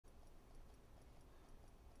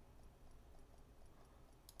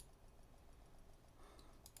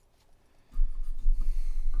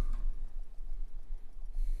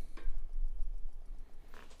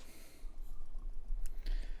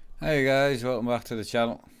Hey guys, welcome back to the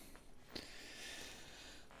channel.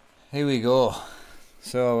 Here we go.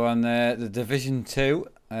 So we're on the Division 2.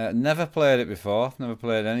 Never played it before. Never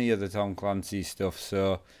played any of the Tom Clancy stuff.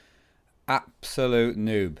 So absolute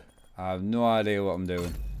noob. I have no idea what I'm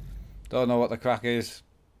doing. Don't know what the crack is.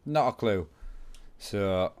 Not a clue.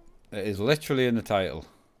 So it is literally in the title.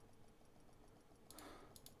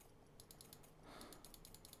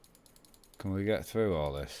 Can we get through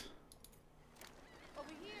all this?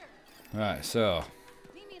 Right, so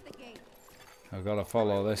I've got to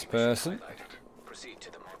follow this person.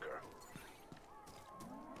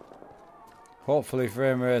 Hopefully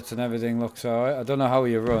frame rates and everything looks alright. I don't know how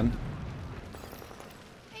you run.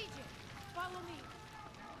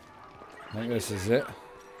 I think this is it.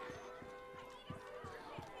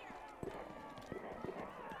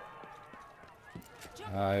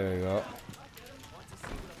 Ah, here we go.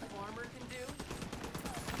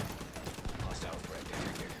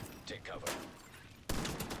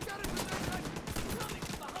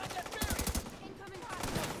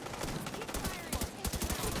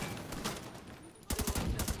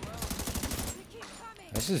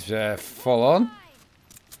 This is full on.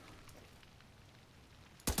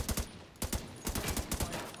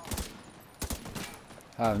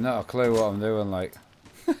 I have not a clue what I'm doing, like.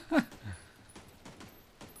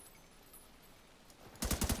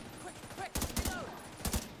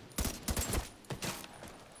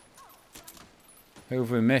 Who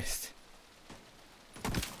have we missed?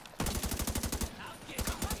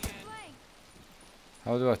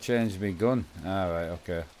 How do I change my gun? Alright,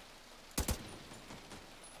 okay.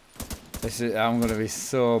 I'm gonna be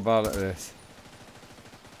so bad at this.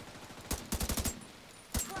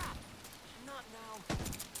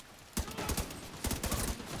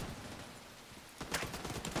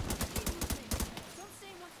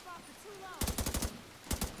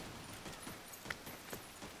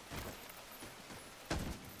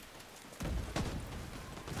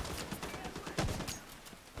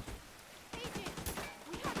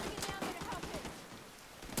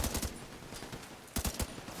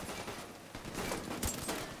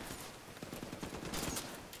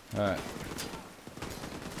 Right.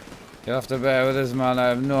 You'll have to bear with us, man. I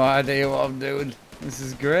have no idea what I'm doing. This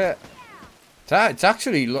is great. It's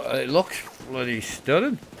actually, it looks bloody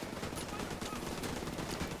stunning.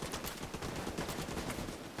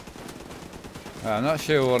 I'm not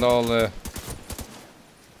sure what all the...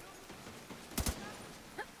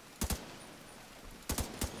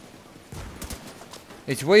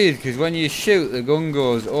 It's weird because when you shoot, the gun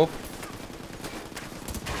goes up.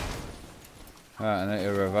 Right, I need to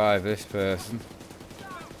revive this person.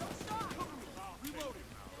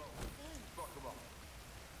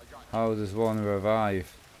 How does one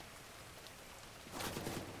revive?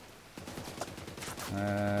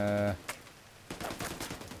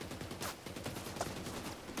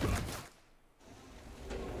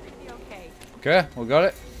 Okay, we got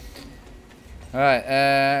it.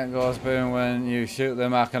 Right, goes boom when you shoot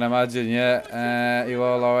them, I can imagine, yeah. You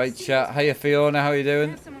all alright, chat? Hiya Fiona, how you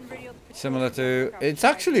doing? Similar to... It's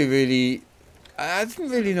actually really... I didn't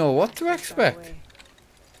really know what to expect.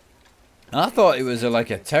 I thought it was like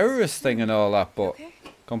a terrorist thing and all that, but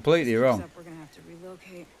completely wrong. We're gonna have to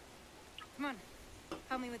relocate. Come on,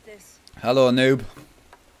 help me with this. Hello, noob.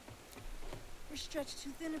 We're stretched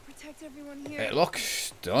too thin to protect everyone here. It looks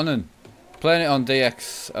stunning. Playing it on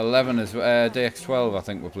DX11 as DX12, I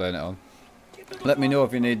think we're playing it on. Let me know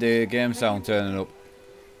if you need the game sound turning up.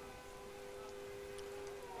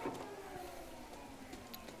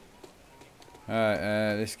 Alright,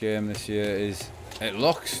 this game this year is... It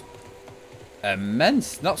looks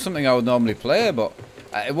immense. Not something I would normally play, but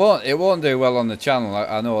it won't do well on the channel.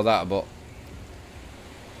 I know that, but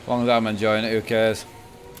as long as I'm enjoying it, who cares?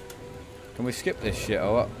 Can we skip this shit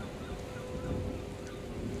or what?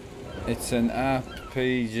 It's an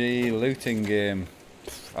RPG looting game.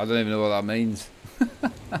 I don't even know what that means.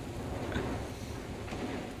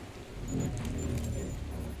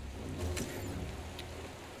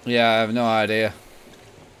 Yeah, I have no idea.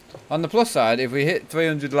 On the plus side, if we hit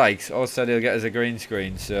 300 likes, all said he'll get us a green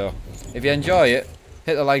screen. So, if you enjoy it,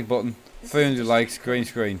 hit the like button. 300 likes, green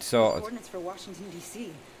screen, sorted.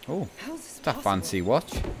 Oh, it's a fancy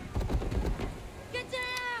watch.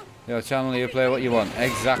 Your channel, you play what you want.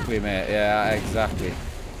 Exactly, mate. Yeah, exactly.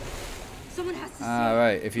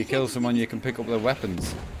 Alright, if you kill someone, you can pick up their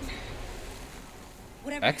weapons.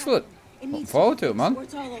 Excellent. Looking forward to it, man.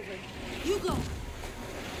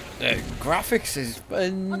 The graphics is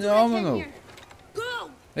phenomenal.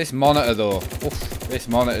 This monitor though, oof, this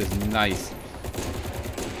monitor is nice.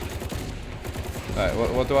 Right,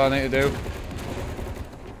 what do I need to do?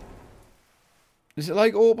 Is it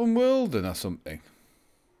like open worlding or something?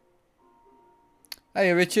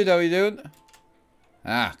 Hey Richard, how you doing?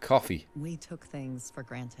 Ah, coffee. We took things for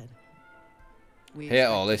granted. We Hate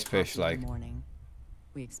all expected this fish, coffee in like. the morning.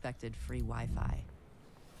 We expected free Wi-Fi.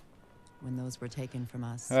 When those were taken from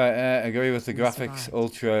us. Alright, agree with the we graphics survived.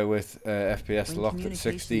 ultra with FPS When locked at 60.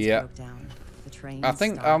 communications Yeah, broke down, the trains I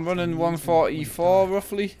think stopped I'm and running the internet went 144 dark.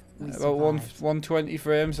 roughly, We about survived. 120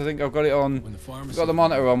 frames. I think I've got it on. When the pharmacy Got the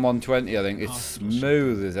monitor failed, on 120. I think the it's hospital shut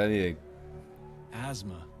smooth as anything.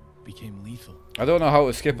 asthma became lethal. I don't know how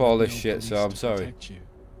to skip all With this no shit, so police I'm to sorry. protect you.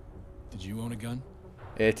 Did you own a gun?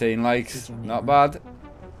 18 likes, Did your not neighbor? bad.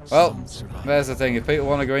 Well, Some survived. there's the thing. If people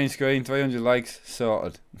want a green screen, 300 likes,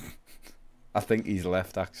 sorted. I think he's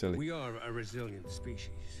left actually. We are a resilient species.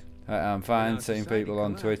 I'm fine Our seeing society people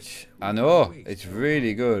on collapsed. Twitch. We I know, can't it's wait.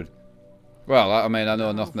 really good. Well, I mean, I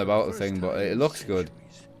know Now, nothing for about the first thing, but time it in looks good.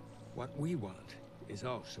 centuries, what we want is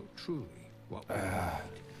also truly what we need.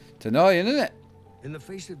 It's annoying, isn't it? In the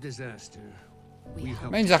face of disaster, We we help.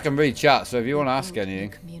 help. Means I can read chat, so if you want to ask build new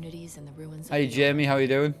anything. communities in the ruins of Hey the Jamie, how you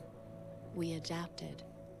doing? We adapted.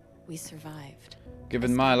 We survived.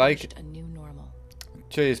 Giving my like. Established a new normal.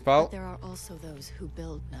 Cheers, But pal. there are also those who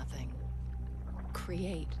build nothing,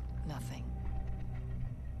 create nothing.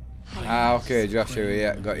 Ah, okay, Joshua,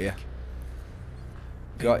 yeah, got you.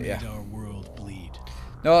 They Got ya. made our world bleed.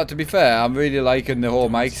 No, to be fair, I'm really liking the whole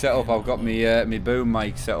mic setup. I've got me my boom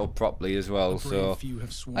mic set up properly as well, A brave so few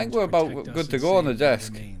have sworn I think to we're about protect us good to and go on the save what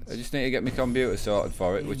desk. remains. I just need to get my computer sorted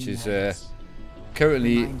for it, which is Remind us.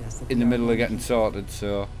 currently Remind us that in the we are middle of one getting people. sorted,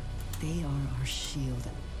 so They are our shield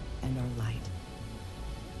and our light.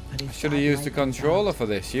 But I if should have that used the light goes controller out, for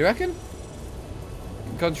this. You reckon?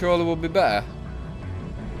 The controller would be better.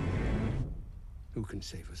 Who can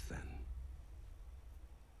save us then?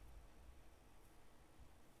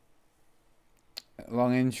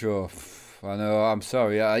 Long intro. I know. I'm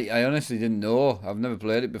sorry. I honestly didn't know. I've never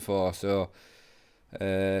played it before, so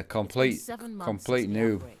complete 7 months complete since the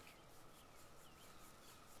noob. outbreak.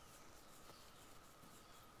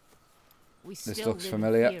 We still looks live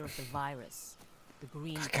familiar. in fear of the virus. The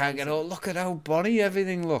green I can't get poison. out. Look at how bonny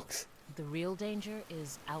everything looks. The real danger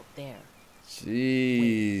is out there.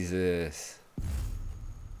 Jesus.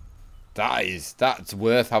 That's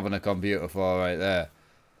worth having a computer for right there.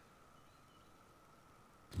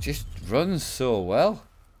 Just runs so well.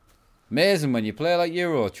 Amazing when you play like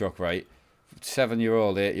Euro Truck, right?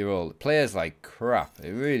 7-year-old, 8-year-old. It plays like crap.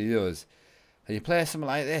 It really does. And you play something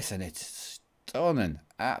like this and it's stunning.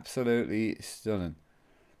 Absolutely stunning.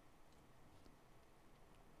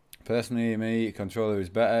 Personally, me, controller is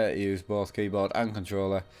better. I use both keyboard and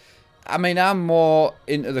controller. I mean, I'm more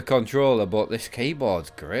into the controller, but this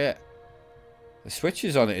keyboard's great. The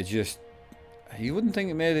switches on it are just... You wouldn't think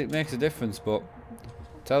it makes a difference, but...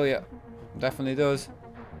 Tell you, definitely does.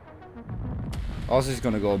 Ozzy's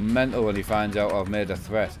gonna go mental when he finds out I've made a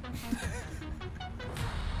threat.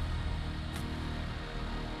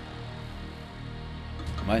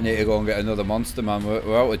 Might need to go and get another monster, man.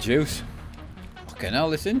 We're out of juice. Fucking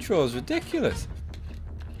hell, this intro is ridiculous.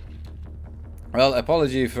 Well,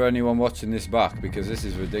 apology for anyone watching this back, because this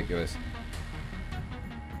is ridiculous.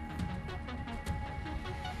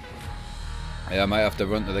 Yeah, I might have to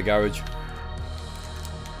run to the garage.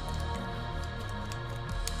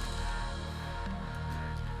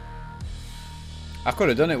 I could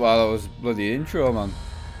have done it while I was bloody intro, man.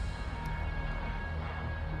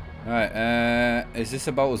 Right, is this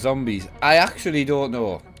about zombies? I actually don't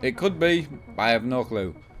know. It could be. I have no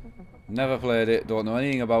clue. Never played it, don't know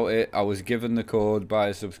anything about it. I was given the code by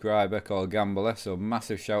a subscriber called Gambler, so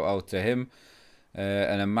massive shout out to him.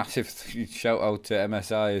 And a massive shout out to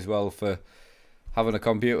MSI as well for having a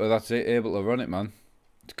computer that's able to run it, man.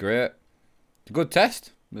 It's great. It's a good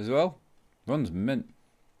test as well. Runs mint.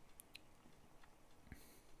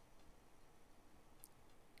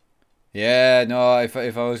 Yeah, no, if I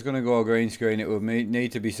was going to go green screen, it would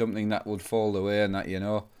need to be something that would fold away and that, you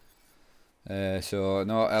know. So,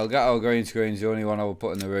 no, Elgato green screen's the only one I would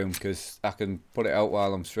put in the room because I can put it out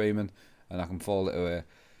while I'm streaming and I can fold it away.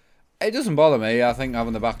 It doesn't bother me. I think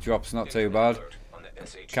having the backdrop's not too bad.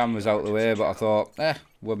 Camera's out the way, but I thought,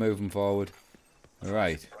 we're moving forward.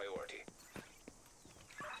 Right.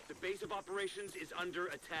 The base of operations is under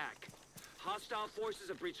attack. Hostile forces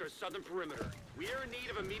have breached our southern perimeter. We are in need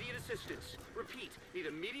of immediate assistance. Repeat, need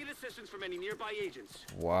immediate assistance from any nearby agents.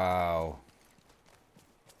 Wow.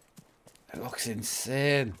 It looks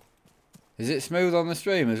insane. Is it smooth on the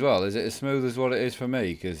stream as well? Is it as smooth as what it is for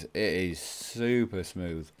me? Because it is super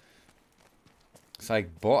smooth. It's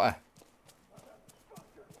like butter.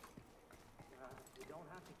 You don't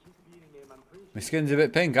have to keep beating him. I'm pretty My skin's a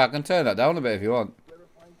bit pink. I can turn that down a bit if you want.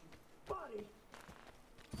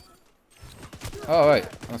 Oh, right.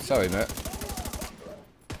 Oh, sorry, mate.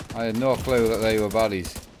 I had no clue that they were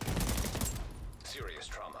bodies. Serious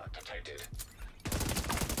trauma detected.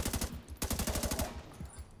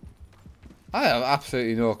 I have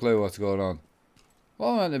absolutely no clue what's going on. What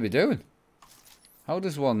am I meant to be doing? How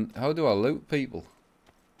do I loot people?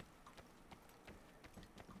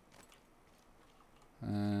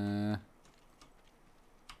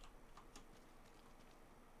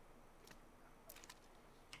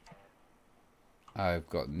 I've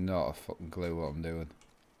got not a fucking clue what I'm doing.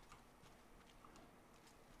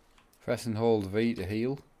 Press and hold V to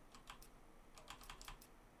heal.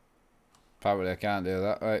 Apparently I can't do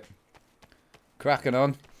that, right. Cracking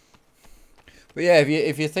on. But yeah,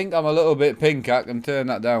 if you think I'm a little bit pink, I can turn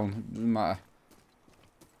that down. Doesn't matter.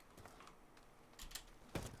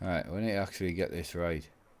 Alright, we need to actually get this right.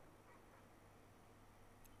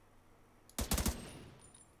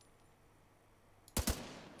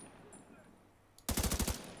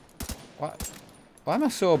 What? Why am I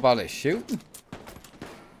so bad at shooting?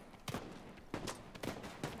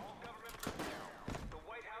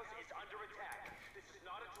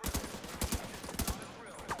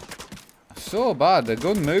 So bad, the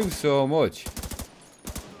gun moves so much.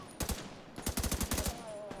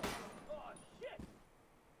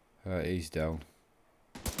 Right, he's down.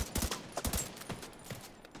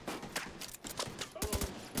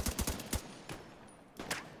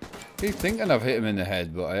 Keep thinking I've hit him in the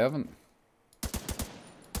head, but I haven't.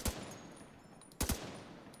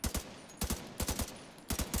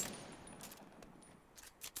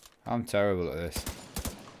 I'm terrible at this.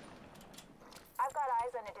 I've got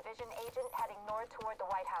eyes on a division agent heading north toward the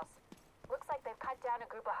White House. Looks like they've cut down a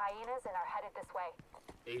group of hyenas and are headed this way.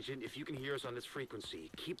 Agent, if you can hear us on this frequency,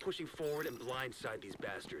 keep pushing forward and blindside these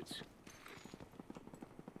bastards.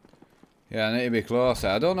 Yeah, I need to be closer.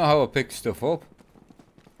 I don't know how I pick stuff up.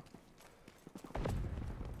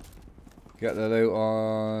 Get the loot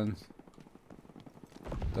on...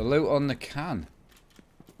 The loot on the can.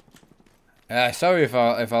 Sorry if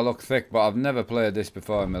I look thick, but I've never played this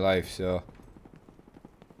before in my life, so...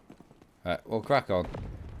 Right, we'll crack on.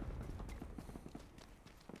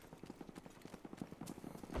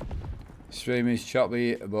 Stream is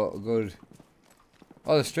choppy, but good.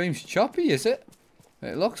 Oh, the stream's choppy, is it?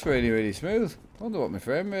 It looks really, really smooth. I wonder what my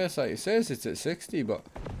frame rate's like. It says it's at 60, but...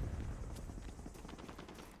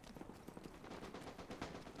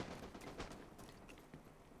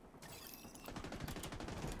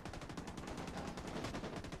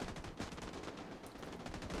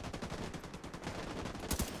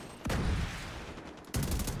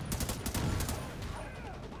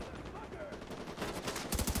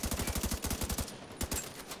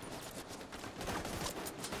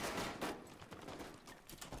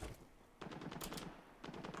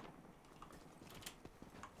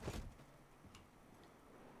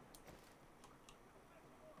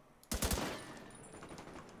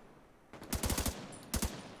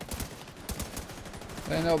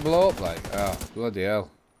 They not blow up like, oh bloody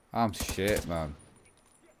hell. I'm shit, man.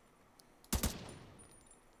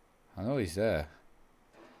 I know he's there.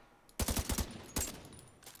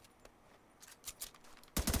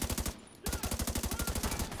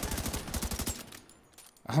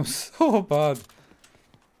 I'm so bad.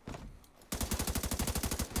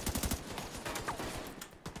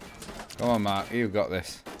 Come on, Mark, you've got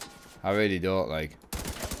this. I really don't like.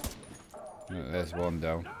 There's one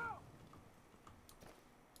down.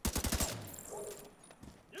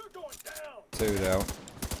 Two down.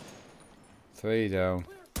 Three down.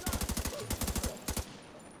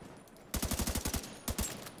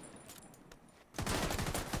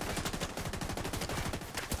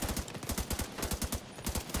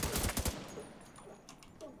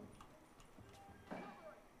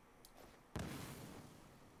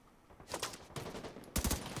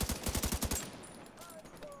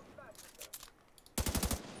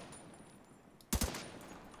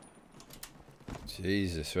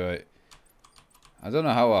 Jesus, right. I don't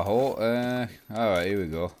know how I hold. Alright, here we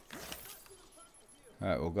go.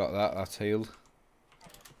 Right, we've got that. That's healed.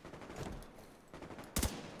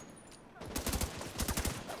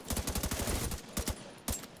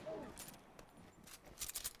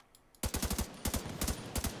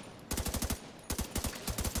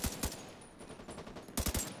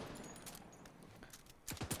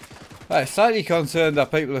 Right, slightly concerned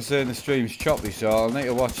that people are saying the stream's choppy, so I'll need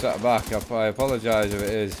to watch that back. I apologise if it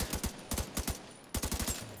is.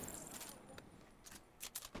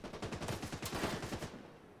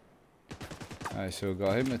 Right, so we've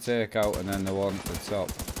got him to take out and then the one at the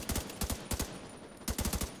top.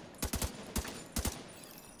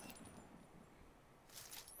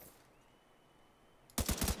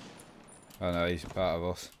 Oh no, he's part of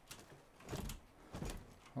us.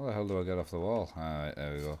 How the hell do I get off the wall? Alright,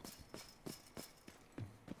 there we go.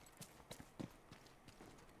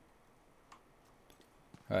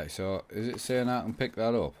 Right, so is it saying I can pick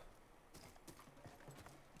that up?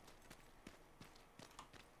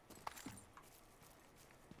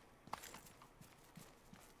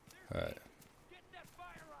 Right.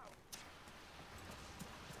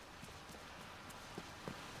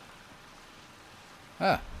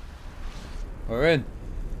 Ah, we're in.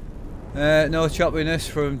 No choppiness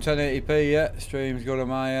from 1080p yet. Stream's good on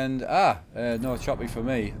my end. No choppy for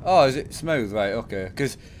me. Oh, is it smooth? Right, okay.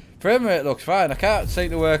 Because frame rate looks fine. I can't seem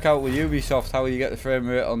to work out with Ubisoft how you get the frame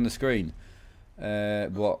rate on the screen.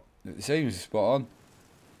 But it seems spot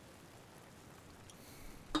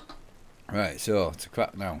on. Right, so to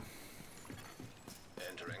crack now.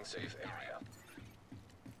 Entering safe area.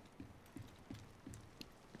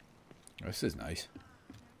 This is nice.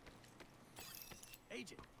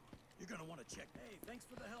 Agent, you're gonna want to check. Hey, thanks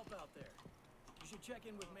for the help out there. You should check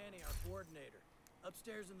in with Manny, our coordinator,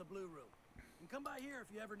 upstairs in the blue room. And come by here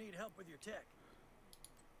if you ever need help with your tech.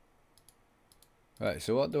 Right,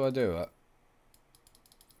 so what do I do?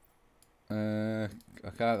 I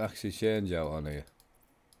can't actually change out on here.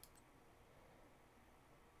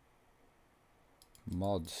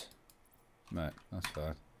 Mods. Right, that's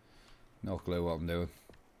fine. No clue what I'm doing.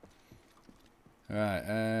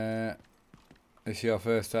 Right, it's your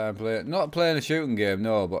first time playing, not playing a shooting game,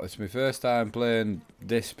 no, but it's my first time playing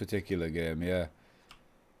this particular game, yeah.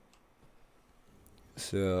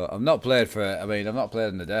 So, I've not played for, I've not played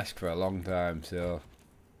on the desk for a long time, so.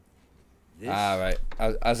 Right,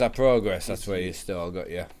 as I progress, that's where you still got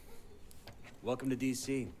you. Welcome to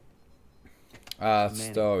DC.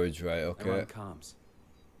 Storage, right, okay. I'm on comms.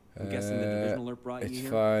 I'm guessing the division alert brought you here? It's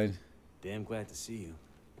fine. Damn glad to see you.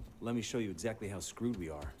 Let me show you exactly how screwed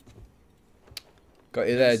we are. Got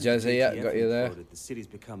you there, Jazzy, yeah, got you there. The city's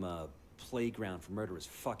become a playground for murderous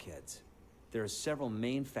fuckheads. There are several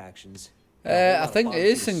main factions. I think it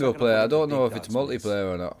is single player. I don't know if it's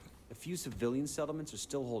multiplayer or not. A few civilian settlements are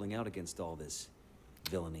still holding out against all this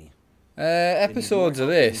villainy. Episodes of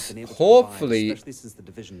this, hopefully, since the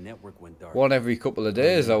division network went dark. One every couple of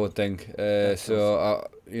days, I would think. So,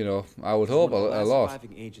 you know, I would hope a lot.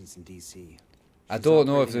 Agents in DC. I don't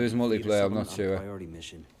know if there is multiplayer, I'm not sure. Priority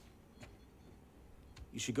mission.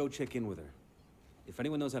 You should go check in with her. If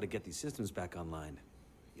anyone knows how to get these systems back online,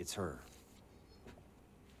 it's her.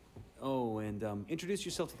 Oh, and introduce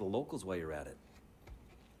yourself to the locals while you're at it.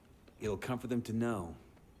 It'll comfort them to know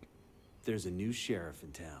there's a new sheriff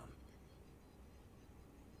in town.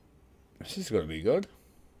 This is going to be good.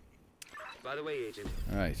 By the way, Agent,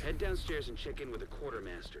 right. Head downstairs and check in with the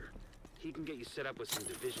quartermaster. He can get you set up with some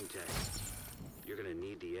division tech. You're gonna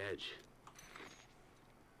need the edge.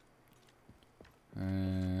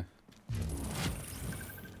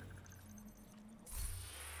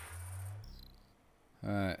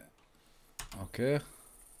 Right. Okay.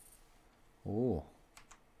 Oh.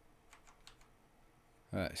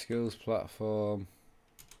 Right, skills platform.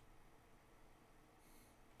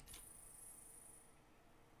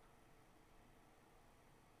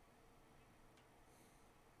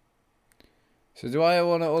 So do I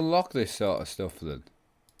want to unlock this sort of stuff then?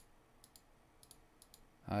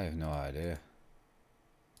 I have no idea.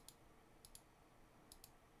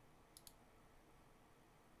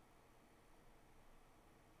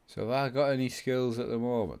 So have I got any skills at the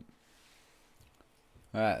moment?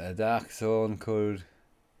 Right, the dark zone could...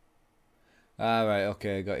 right,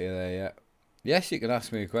 okay, got you there, yeah. Yes, you can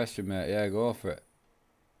ask me a question, mate. Yeah, go for it.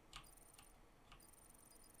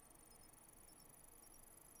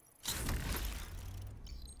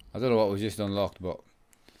 I don't know what was just unlocked, but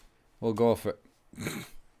we'll go for it.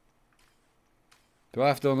 Do I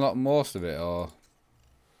have to unlock most of it, or?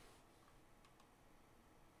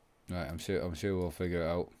 Right, I'm sure we'll figure it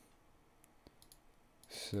out.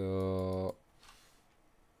 So,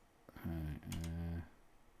 right,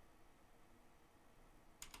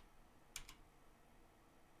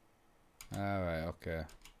 all right, okay.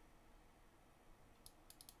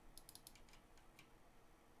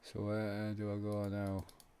 So where do I go now?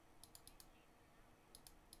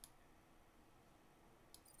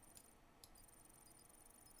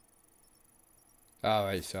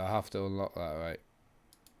 Alright, so I have to unlock that, right.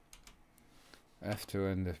 F to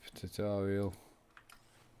end the tutorial.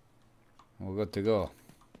 We're good to go.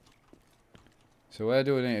 So where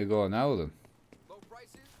do we need to go now then?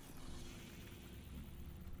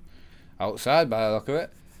 Outside by the look of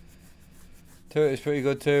it. Is pretty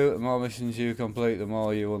good too. The more missions you complete, the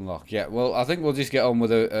more you unlock. Yeah, well, I think we'll just get on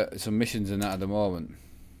with some missions and that at the moment.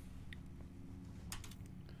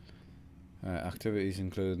 Activities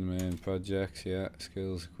include the main projects, yeah,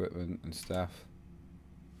 skills, equipment and staff.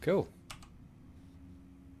 Cool.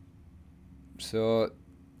 So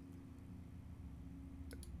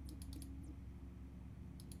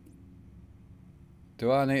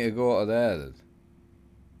do I need to go to there then?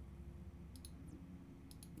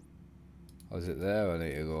 Or is it there I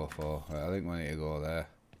need to go for? Right, I think we need to go there.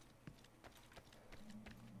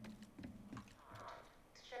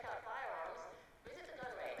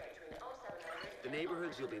 The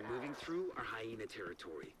neighborhoods you'll be moving through are hyena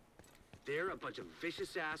territory. They're a bunch of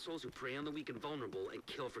vicious assholes who prey on the weak and vulnerable and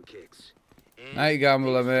kill for kicks. And Night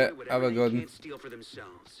gambler, they mate. destroy Have a whatever good they one. can't steal for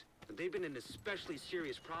themselves. But they've been an especially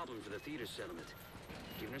serious problem for the theater settlement.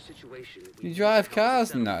 Given our situation, we You need drive to help the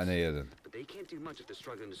cars and that in settlements. here then? But they can't do much if they're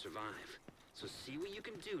struggling to survive. So see what you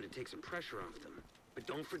can do to take some pressure off them. But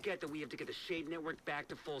don't forget that we have to get the Shade Network back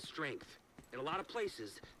to full strength. In a lot of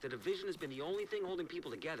places, the Division has been the only thing holding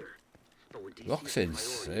people together. But with Looks DC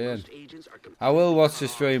as a priority, insane. most agents are I will watch the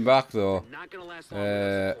completely stream back though, They're not gonna last long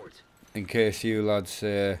without support. in case you lads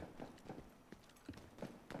say.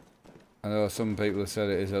 I know some people have said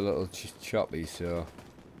it is a little choppy, so.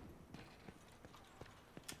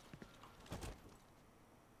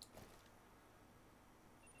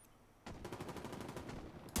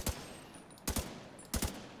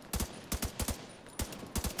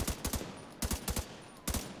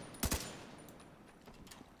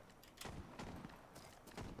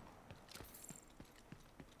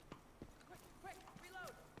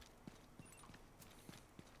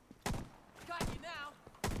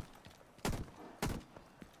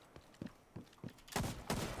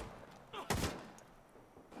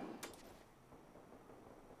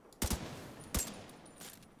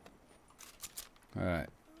 Alright,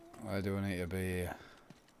 where do I need to be here?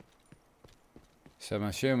 So I'm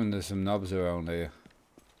assuming there's some knobs around here.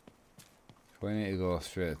 We need to go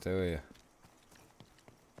straight through here.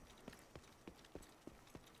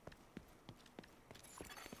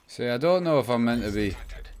 See, I don't know if I'm meant to be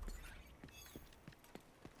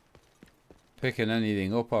picking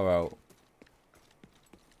anything up or out.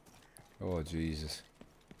 Oh Jesus.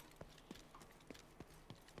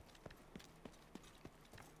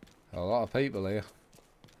 A lot of people here.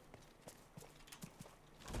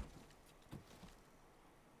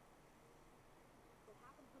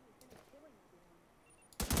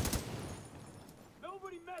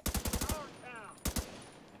 Nobody messes with our town.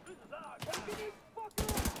 This is our town. Give me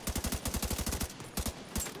fucking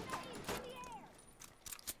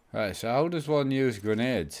Right, so how does one use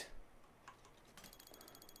grenades?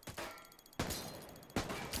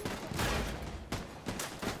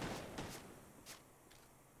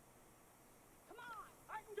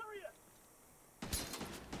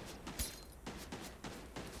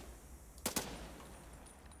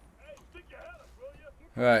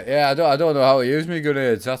 Right, yeah, I don't know how to use my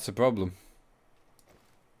grenades, that's the problem.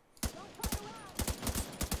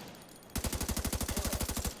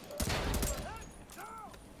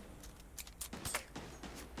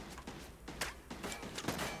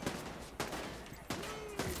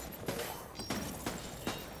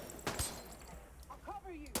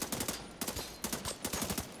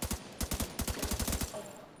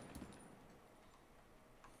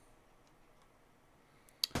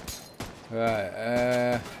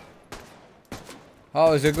 Right, oh,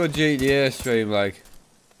 it was a good GTA stream, like.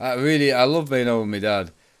 I love being home with my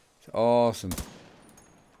dad. It's awesome.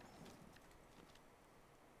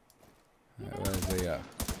 Right, where's he at?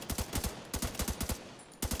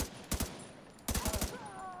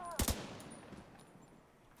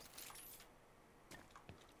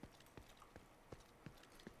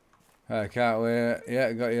 I can't wait.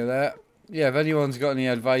 Yeah, got you there. Yeah, if anyone's got any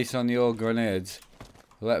advice on the old grenades,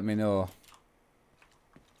 let me know.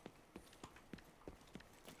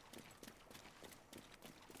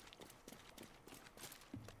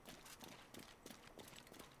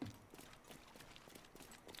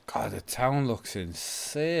 God, the town looks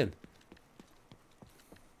insane.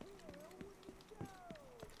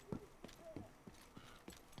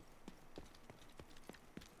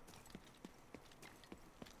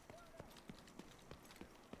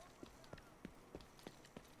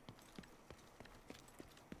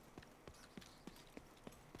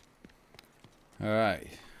 All right.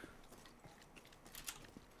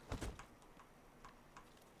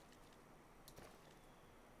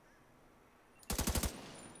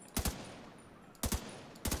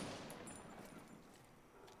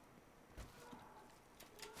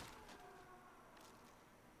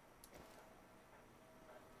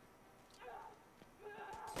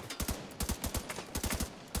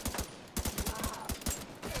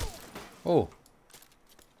 Oh.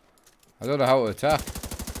 I don't know how to attack.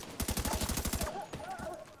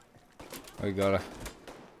 We got her.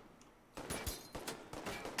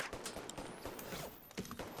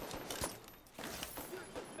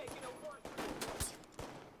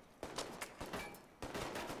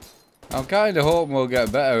 I'm kind of hoping we'll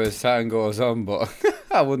get better as time goes on, but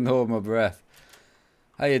I wouldn't hold my breath.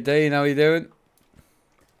 How you Dean? How you doing?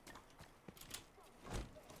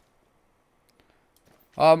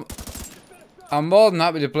 I'm more than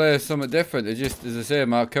happy to play something different. It just, as I say,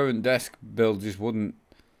 my current desk build just wouldn't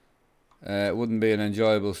be an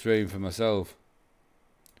enjoyable stream for myself.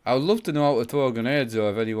 I would love to know how to throw grenades,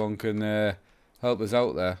 though, if anyone can help us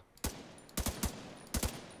out there.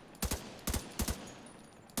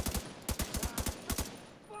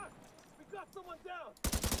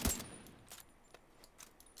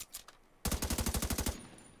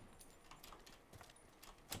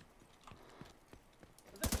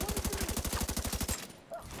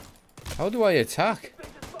 How do I attack?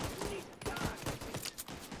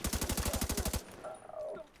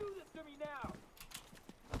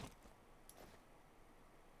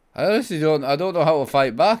 I honestly don't know how to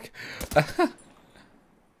fight back.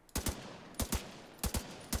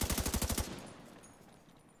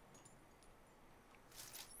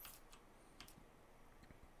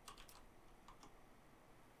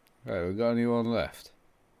 Right, we got anyone left?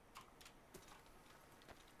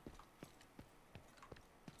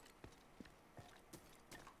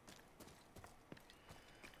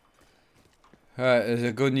 Right, there's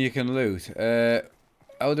a gun you can loot.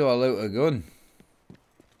 How do I loot a gun?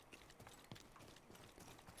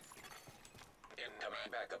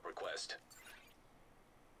 Incoming backup request.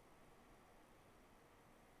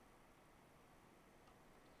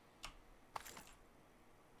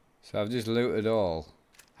 So I've just looted all.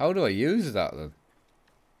 How do I use that then?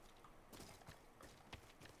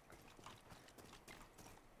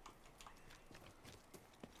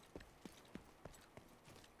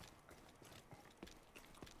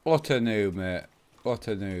 What a noob, mate. What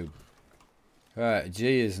a noob. Right,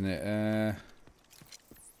 G, isn't it?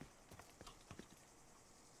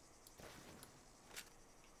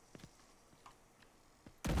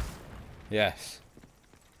 Yes.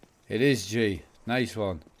 It is G. Nice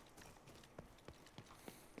one.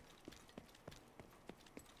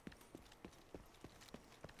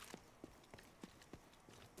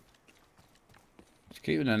 Just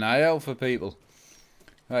keeping an eye out for people.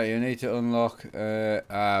 Right, you need to unlock, right,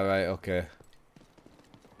 okay.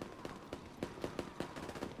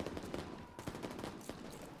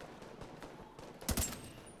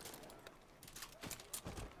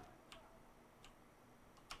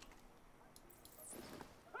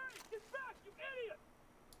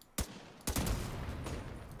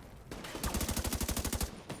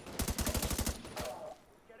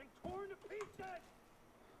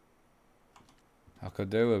 I could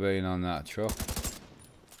do with being on that truck.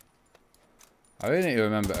 I really need to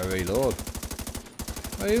remember to reload.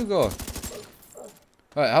 Where you go?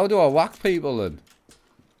 Right, how do I whack people then?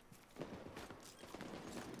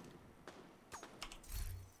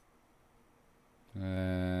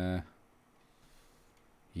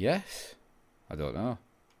 Yes? I don't know.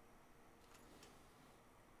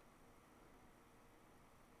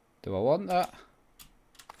 Do I want that?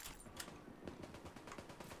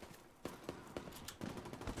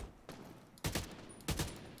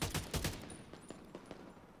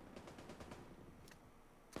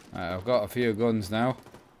 Right, I've got a few guns now.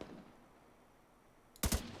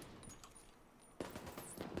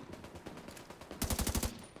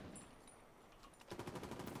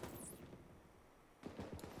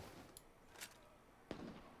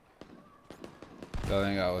 Don't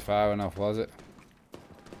think that was far enough, was it?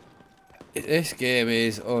 This game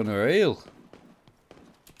is unreal.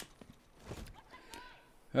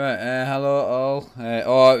 Right, hello all.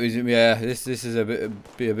 Oh, it was, yeah, this is a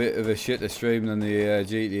bit of a shitter stream than the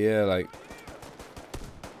GTA, like.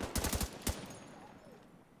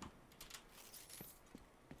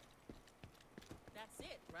 That's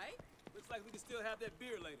it, right? Looks like we can still have that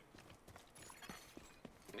beer later.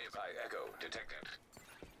 Nearby echo detected.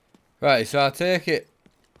 Right, so I take it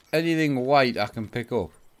anything white I can pick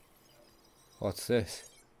up. What's this?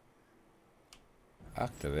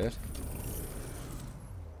 Activate.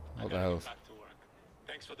 What the hell? Back to work.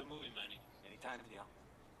 Thanks for the movie, Manny. Anytime, Theo.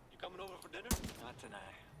 You coming over for dinner? Not tonight.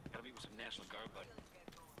 Gotta meet with some National Guard buddy.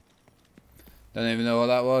 Don't even know what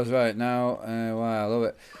that was right now. Wow, I love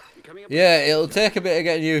it. Yeah, it'll take a bit of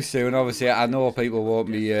getting used to, and obviously I know people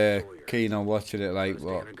won't be keen on watching it, like,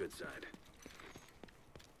 but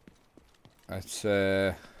it's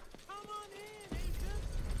oh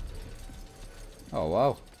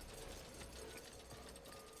wow.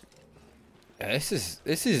 Yeah, this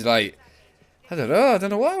is like, I don't know. I don't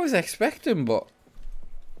know what I was expecting, but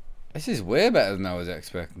this is way better than I was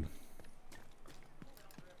expecting.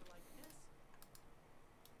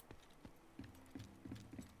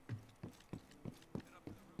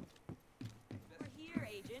 We're here,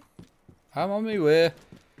 Agent. I'm on my way.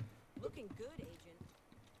 Looking good, Agent.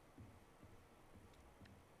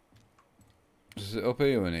 Is it up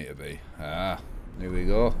here we need to be? Ah, here we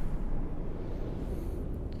go.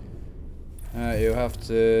 You have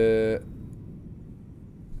to...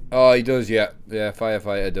 Oh, he does, yeah. Yeah,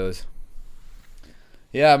 firefighter does.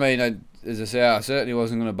 Yeah, I mean, as I say, I certainly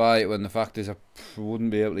wasn't going to buy it when the fact is I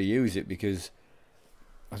wouldn't be able to use it because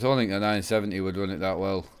I don't think the 970 would run it that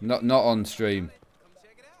well. Not on stream.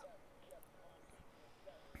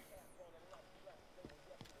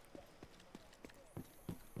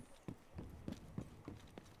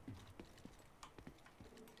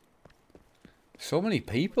 So many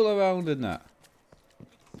people around in that.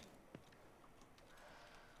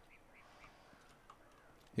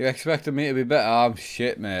 You expected me to be better? I'm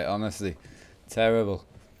shit, mate, honestly. Terrible.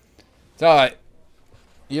 It's alright.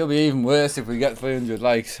 You'll be even worse if we get 300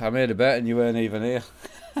 likes. I made a bet and you weren't even here.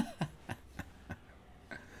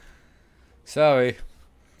 Sorry.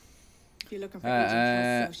 If you're looking for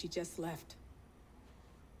Agent Kelso, she just left.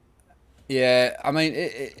 Yeah, I mean,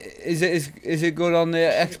 is it good on the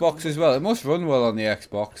Xbox as well? It must run well on the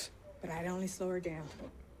Xbox. But I'd only slow her down.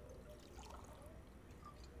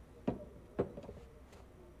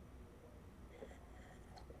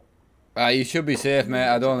 You should be safe, mate.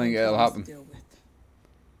 I don't think it'll happen.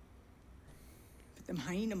 But them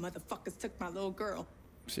hyena motherfuckers took my little girl.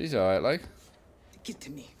 She's alright, like. Get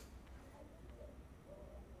to me.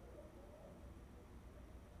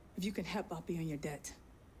 If you can help, I'll be on your debt.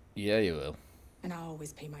 Yeah, you will. And I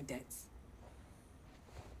always pay my debts.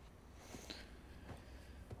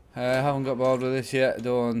 I haven't got bored with this yet.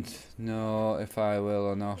 Don't know if I will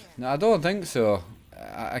or not. No, I don't think so.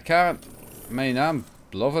 I can't. I mean, I'm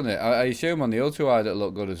loving it. I assume on the ultra-wide it'll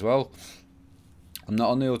look good as well. I'm not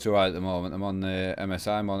on the ultra-wide at the moment. I'm on the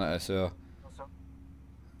MSI monitor, so...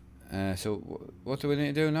 so what do we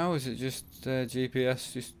need to do now? Is it just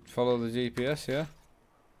GPS? Just follow the GPS, yeah?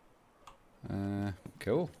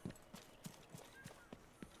 Cool.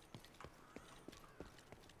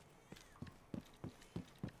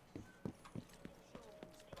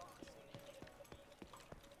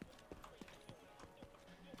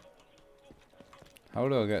 How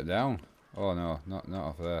do I get down? Oh no, not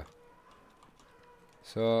off there.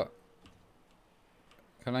 So,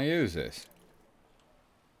 can I use this?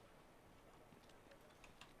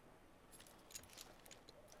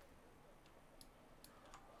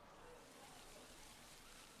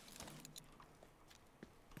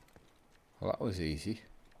 Well, that was easy.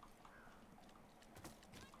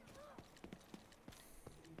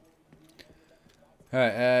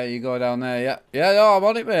 Right, you go down there, yeah. Yeah, no, I'm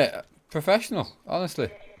on it, mate. Professional, honestly.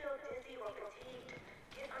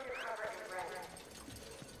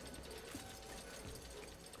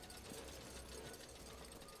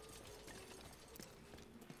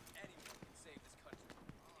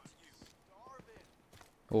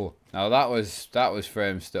 Oh, now that was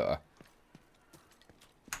frame stutter.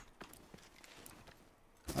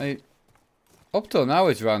 Up till now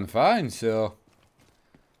it's ran fine, so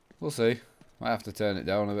we'll see. Might have to turn it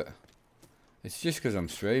down a bit. It's just because I'm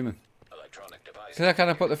streaming. Because I kind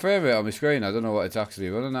of put the frame rate on my screen. I don't know what it's actually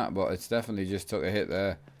running at, but it's definitely just took a hit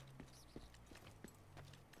there.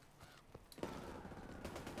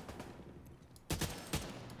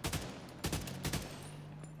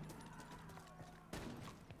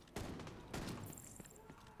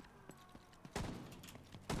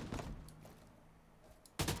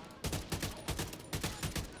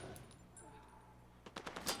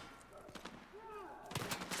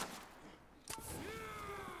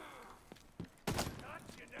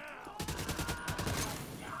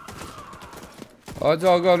 Oh, it's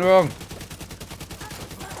all gone wrong.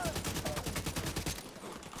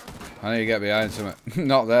 I need to get behind something.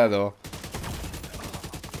 Not there, though.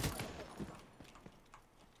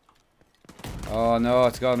 Oh, no,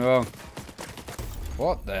 it's gone wrong.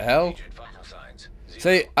 What the hell?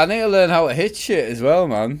 See, I need to learn how to hit shit as well,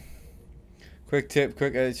 man. Quick tip,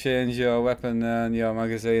 quick to change your weapon and your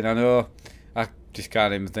magazine. I know. I just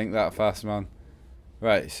can't even think that fast, man.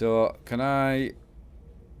 Right, so, can I...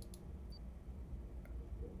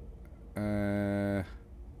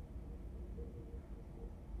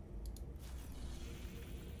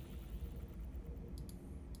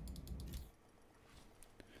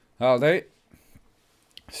 Oh,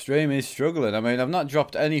 stream is struggling. I mean, I've not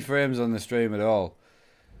dropped any frames on the stream at all.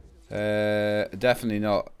 Definitely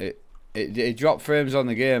not. It dropped frames on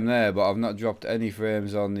the game there, but I've not dropped any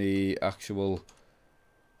frames on the actual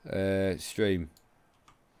stream.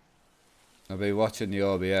 I've been watching the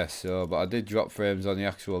OBS, so but I did drop frames on the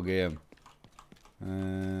actual game.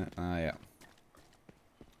 Yeah.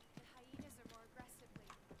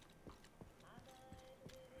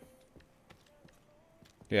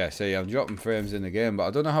 Yeah, see, I'm dropping frames in the game, but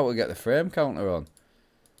I don't know how to get the frame counter on.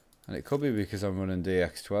 And it could be because I'm running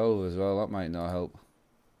DX12 as well, that might not help.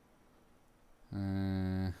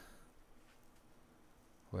 Where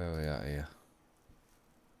are we at here?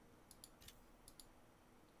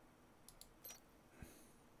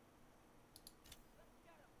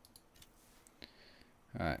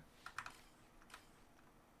 Right.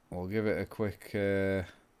 We'll give it a quick...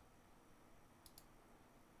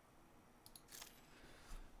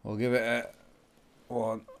 we'll give it a...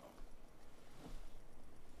 one.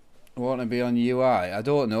 Want to be on UI? I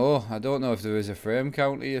don't know. I don't know if there is a frame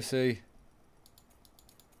counter, you see.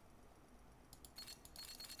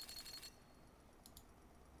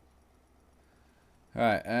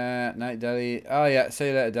 Right, night Delhi. Oh yeah, see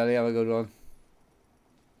you later Delhi, have a good one.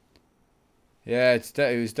 Yeah,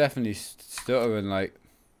 it was definitely stuttering, like.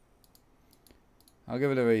 I'll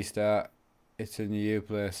give it a restart. It's in the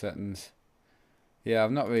Uplay settings. Yeah,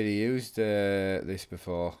 I've not really used this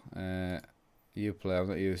before. Uplay, I've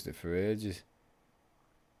not used it for ages.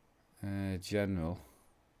 General.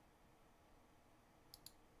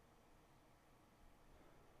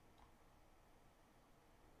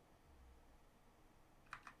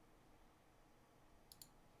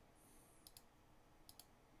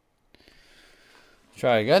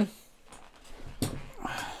 Try again.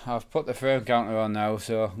 I've put the frame counter on now,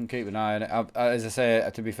 so I can keep an eye on it. As I say,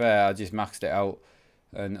 to be fair, I just maxed it out,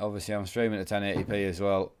 and obviously I'm streaming at 1080p as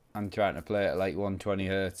well. I'm trying to play it at like 120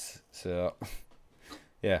 Hz, so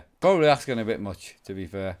yeah, probably asking a bit much, to be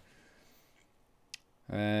fair.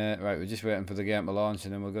 Right, we're just waiting for the game to launch,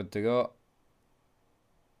 and then we're good to go.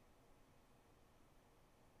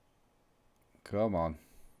 Come on.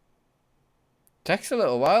 Takes a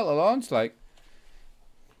little while to launch, like.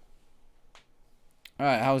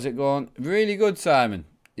 Alright, how's it going? Really good, Simon.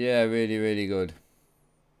 Yeah, really, really good.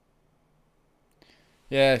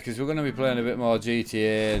 Yeah, because we're going to be playing a bit more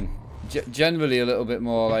GTA and generally a little bit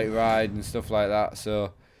more like ride and stuff like that.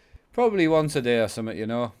 So, probably once a day or something, you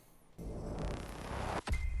know.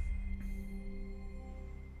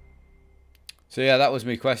 So yeah, that was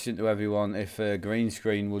my question to everyone, if a green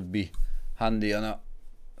screen would be handy or not.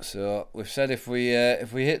 So, we've said if we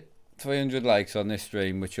hit 300 likes on this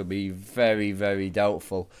stream, which will be very, very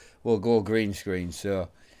doubtful, we'll go green screen. So,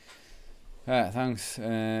 alright, thanks.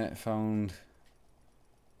 Found.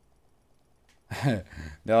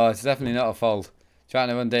 No, it's definitely not a fault. Trying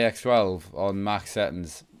to run DX12 on max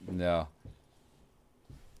settings. No.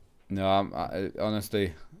 No,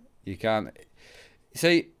 honestly, you can't.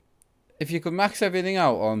 See, if you could max everything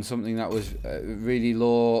out on something that was really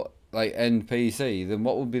low, like end PC, then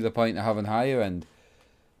what would be the point of having higher end?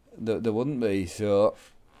 There wouldn't be. So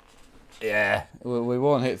yeah, we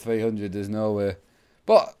won't hit 300. There's no way.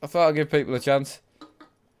 But I thought I'd give people a chance.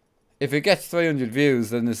 If it gets 300 views,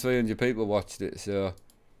 then there's 300 people watched it. So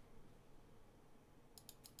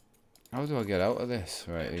how do I get out of this?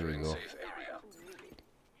 Right, here we go.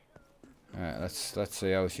 Alright, let's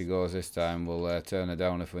see how she goes this time. We'll turn her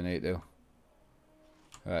down if we need to.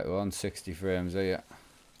 Right, we're on 60 frames here.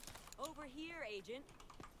 Over here, Agent.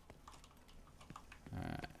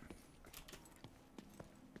 Alright.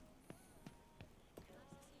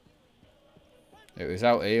 It was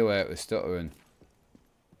out here where it was stuttering.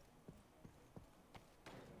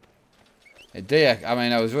 I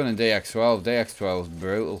mean, I was running DX12. DX12 is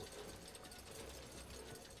brutal.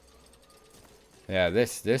 Yeah,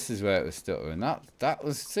 this is where it was stuttering. That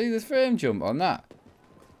was, see the frame jump on that.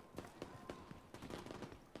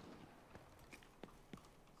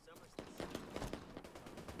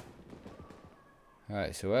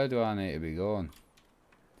 Right, so where do I need to be going?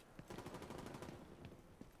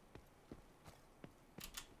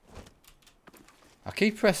 I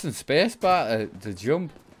keep pressing spacebar to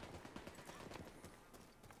jump.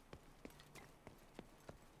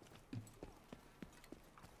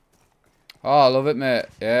 Oh, I love it, mate.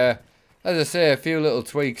 Yeah. As I say, a few little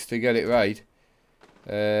tweaks to get it right.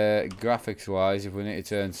 Graphics wise, if we need to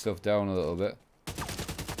turn stuff down a little bit.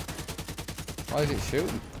 Why is it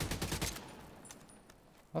shooting?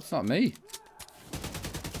 That's not me.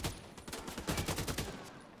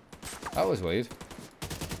 That was weird.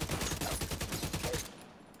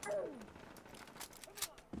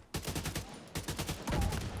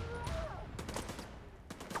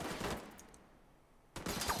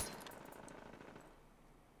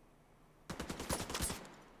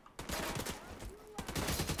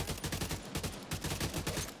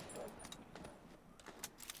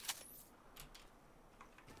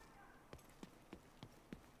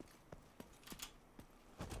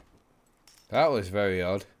 That was very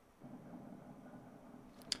odd.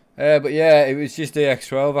 But yeah, it was just the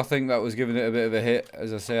X12. I think that was giving it a bit of a hit.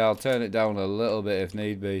 As I say, I'll turn it down a little bit if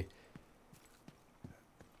need be.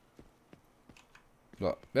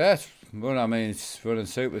 But yeah, it's running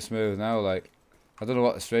super smooth now. Like, I don't know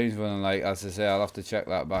what the stream's running like. As I say, I'll have to check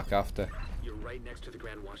that back after. You're right next to the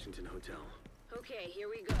Grand Washington Hotel. Okay, here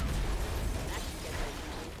we go. That should get right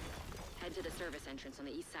into. Head to the service entrance on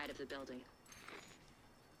the east side of the building.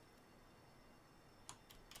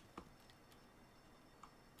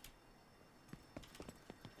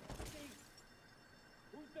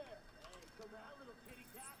 Who's there? Hey, come out, little kitty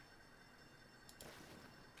cat.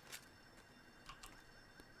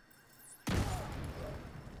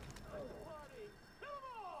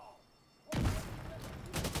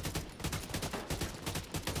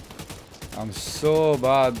 I'm so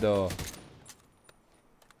bad though.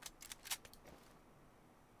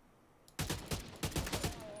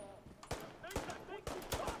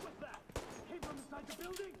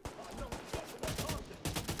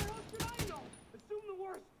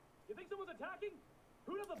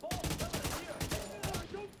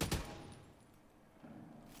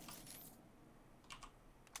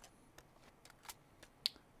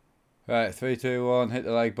 Right, 3, 2, 1, hit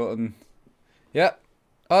the like button. Yep.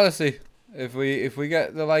 Honestly, if we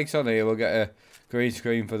get the likes on here, we'll get a green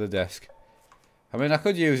screen for the desk. I mean, I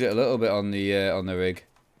could use it a little bit on the rig.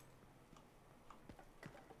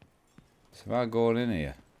 So am I going in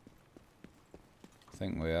here? I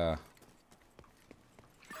think we are.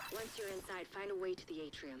 Once you're inside, find a way to the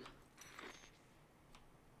atrium.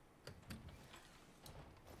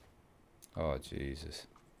 Oh Jesus.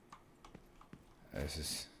 This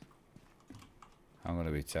is... I'm going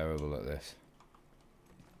to be terrible at this.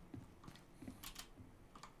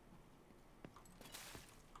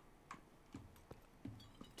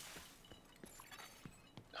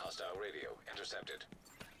 Hostile radio intercepted.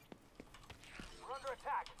 We're under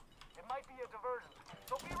attack. It might be a diversion,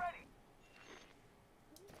 so be ready.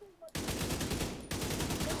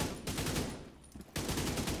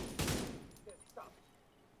 Stop.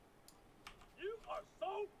 You are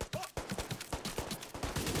so fucked.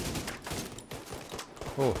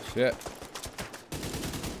 Oh shit.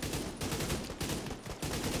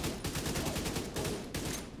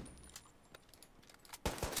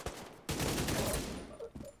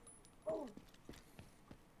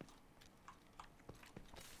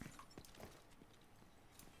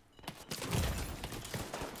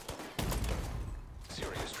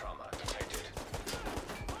 Serious trauma detected.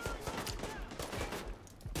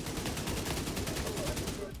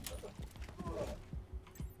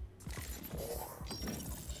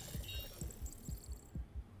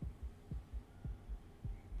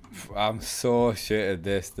 I'm so shit at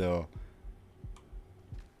this though.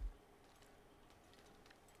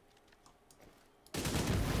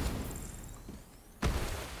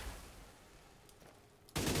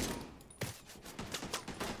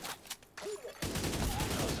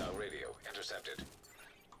 Hostile radio intercepted.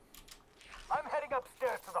 I'm heading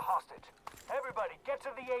upstairs to the hostage. Everybody, get to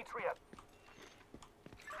the atrium.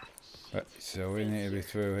 Right, so we need to be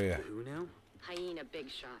through here. Who now? Hyena big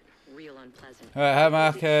shot. Real unpleasant. Alright, hi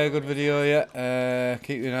Mark, good video, yeah.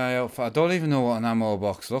 Keep an eye out for... I don't even know what an ammo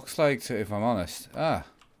box looks like, if I'm honest. Ah.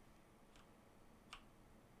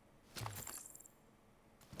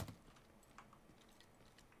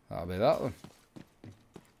 That'll be that one.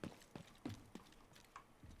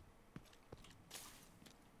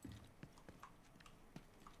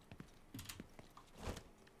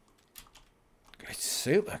 It's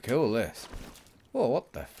super cool, this. Whoa,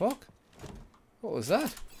 what the fuck? What was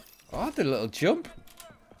that? Oh, I did a little jump.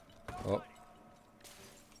 Oh.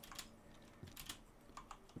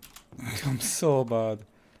 I'm so bad.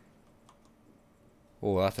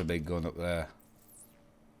 Oh, that's a big gun up there.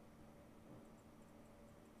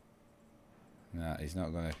 Nah, he's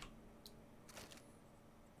not gonna...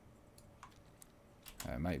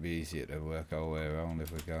 It might be easier to work our way around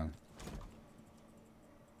if we can.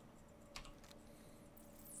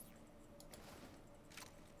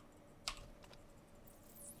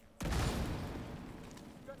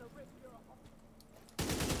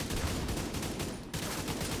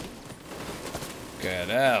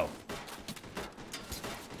 Get out.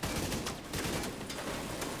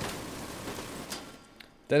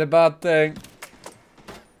 Did a bad thing.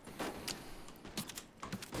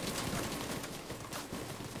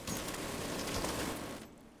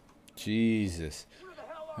 Jesus.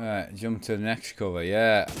 Alright, jump to the next cover,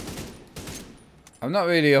 yeah. I'm not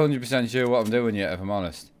really 100% sure what I'm doing yet, if I'm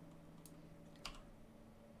honest.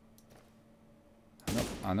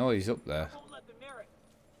 I know he's up there.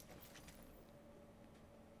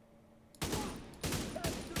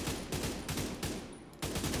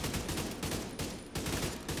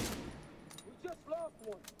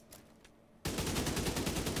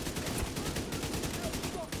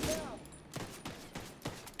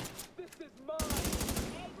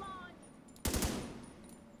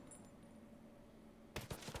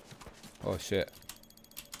 Oh shit.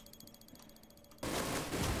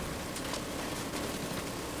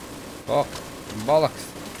 Fuck. Bollocks.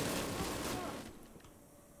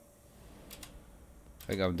 I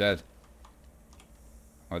think I'm dead.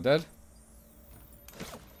 Am I dead?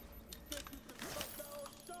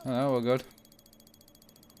 Oh no, we're good.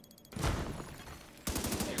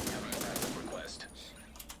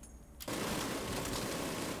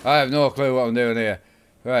 I have no clue what I'm doing here.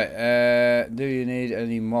 Right, do you need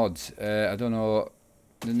any mods? I don't know.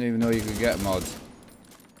 Didn't even know you could get mods.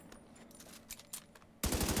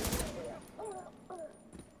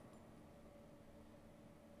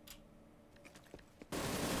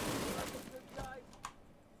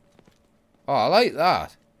 Oh, I like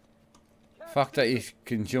that. The fact that you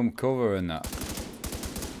can jump cover and that.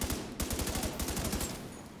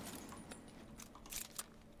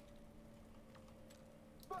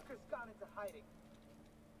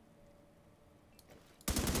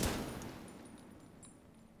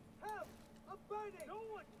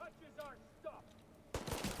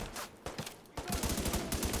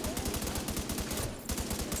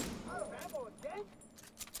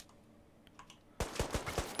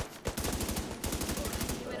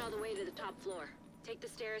 Floor. Take the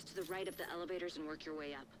stairs to the right of the elevators and work your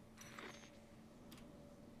way up.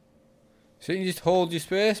 So you can just hold your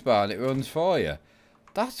space bar and it runs for you.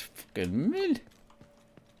 That's fucking mint.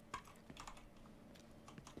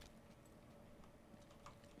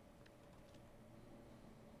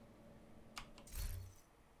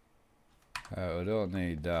 We don't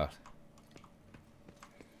need that.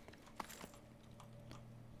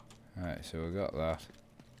 Right, so we got that.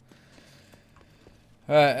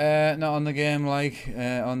 Right, not on the game like,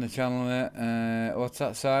 on the channel, mate. What's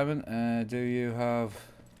that, Simon? Do you have...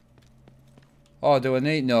 Oh, do I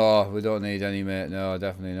need... No, we don't need any, mate. No,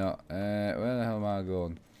 definitely not. Where the hell am I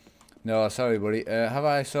going? No, sorry, buddy. Have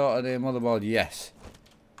I sorted a motherboard? Yes.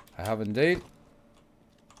 I have indeed.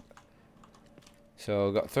 So,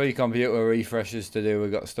 I've got 3 computer refreshes to do.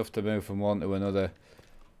 We've got stuff to move from one to another.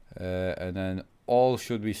 And then all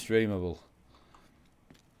should be streamable.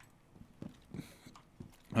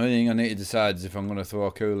 The only thing I need to decide is if I'm going to throw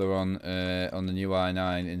a cooler on the new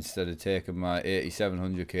i9 instead of taking my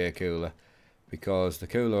 8700K cooler, because the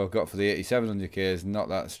cooler I've got for the 8700K is not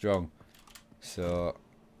that strong. So,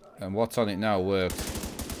 and what's on it now works.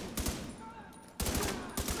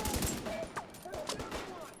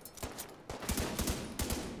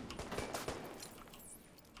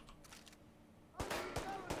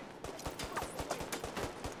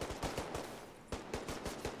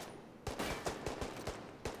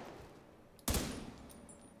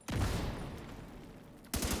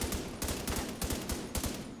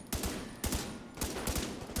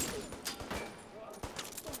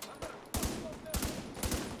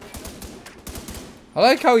 I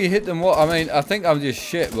like how you hit them. I mean, I think I'm just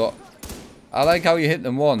shit, but I like how you hit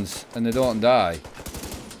them once and they don't die.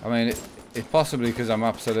 I mean, it's possibly because I'm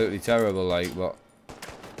absolutely terrible, like, but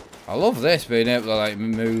I love this, being able to, like,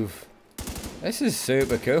 move. This is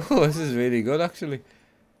super cool. This is really good, actually.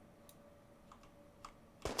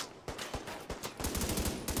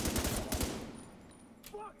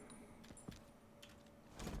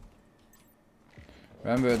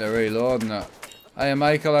 Remember to reload and that. Hiya,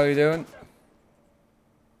 Michael, how you doing?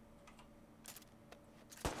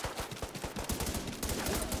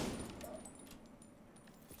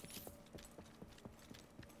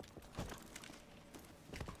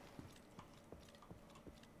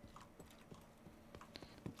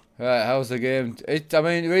 Right, how's the game? I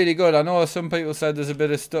mean, really good. I know some people said there's a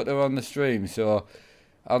bit of stutter on the stream, so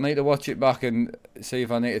I'll need to watch it back and see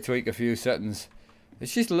if I need to tweak a few settings.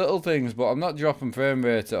 It's just little things, but I'm not dropping frame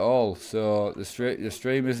rate at all, so the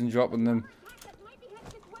stream isn't dropping them.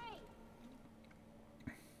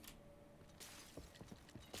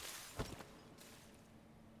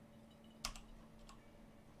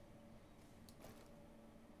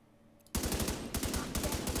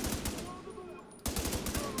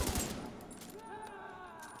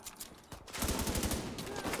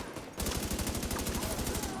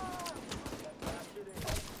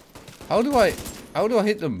 How do I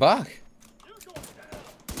hit them back?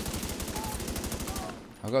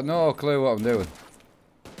 I've got no clue what I'm doing.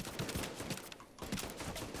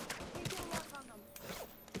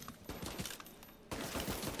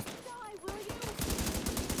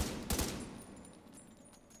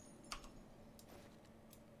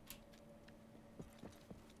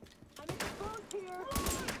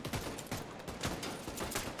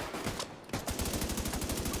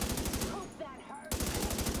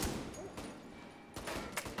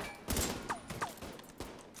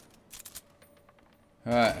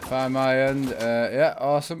 Alright, find my end. Yeah,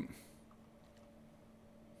 awesome.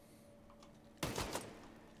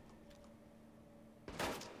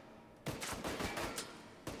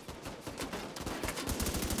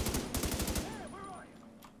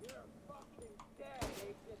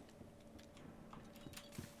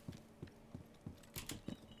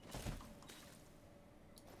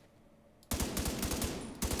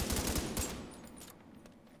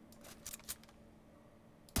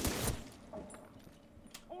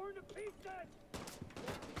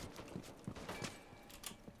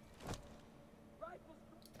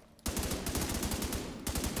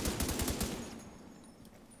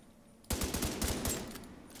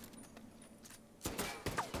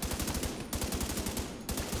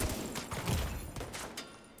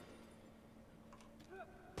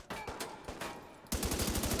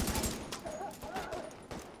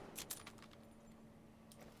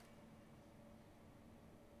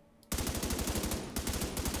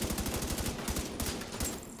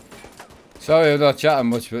 Sorry I'm not chatting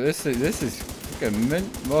much, but this is fucking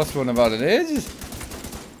mint. Most one I've had in ages.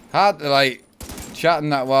 Hard to like chatting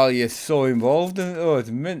that while you're so involved in it. Oh, it's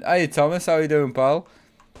mint. Hey Thomas, how you doing, pal?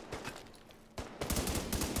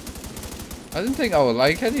 I didn't think I would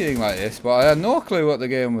like anything like this, but I had no clue what the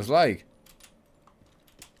game was like.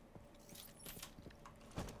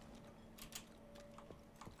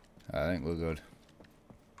 I think we're good.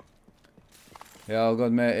 Yeah, all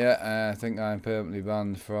good, mate. Yeah, I think I'm permanently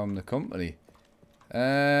banned from the company.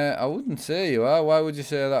 I wouldn't say you are. Why would you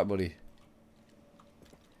say that, buddy?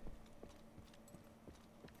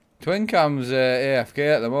 Twin Cam's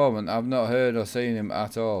AFK at the moment. I've not heard or seen him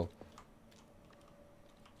at all.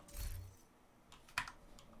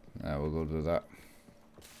 No, we're good with that.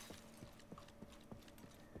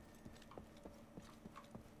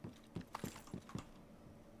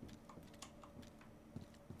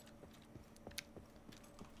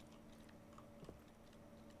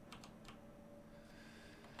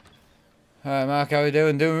 Alright, Mark, how you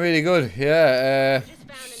doing? Doing really good. Yeah,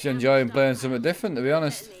 just enjoying playing something different, to be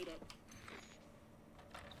honest.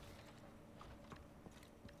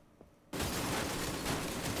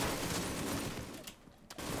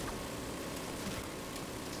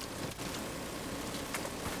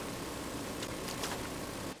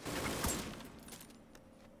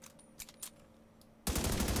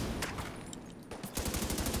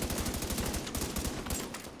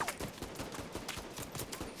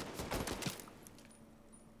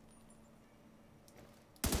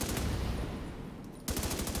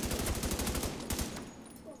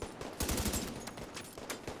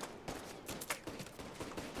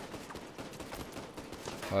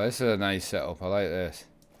 Oh, this is a nice setup. I like this.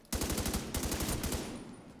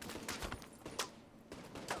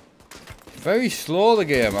 Very slow, the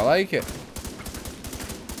game. I like it.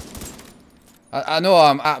 I know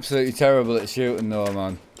I'm absolutely terrible at shooting though,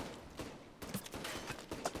 man.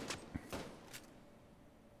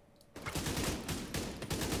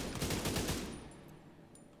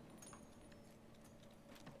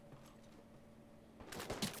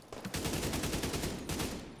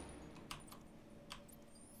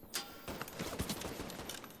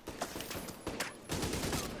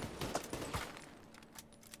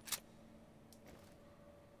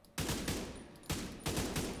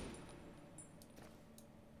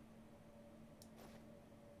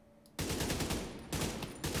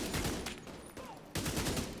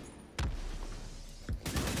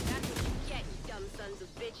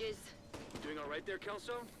 Doing all right there,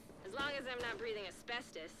 Kelso? As long as I'm not breathing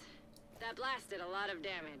asbestos. That blast did a lot of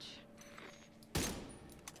damage.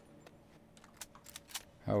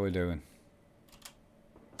 How are we doing?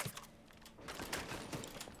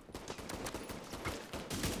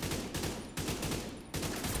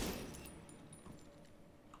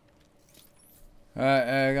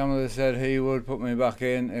 Grandmother said he would put me back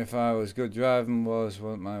in if I was good driving.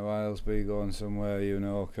 Won't my wiles be going somewhere, you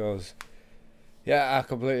know, cause yeah, I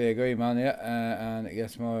completely agree, man. Yeah, and it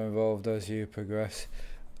gets more involved as you progress.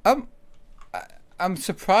 I'm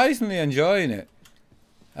surprisingly enjoying it,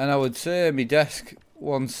 and I would say my desk,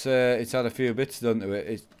 once it's had a few bits done to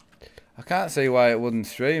it, I can't see why it wouldn't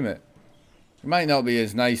stream it. It might not be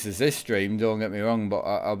as nice as this stream, don't get me wrong, but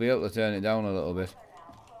I'll be able to turn it down a little bit.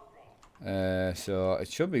 So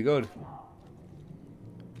it should be good.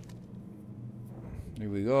 Here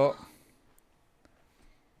we go.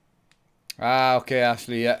 Ah, okay,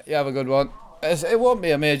 Ashley, yeah, you have a good one. It won't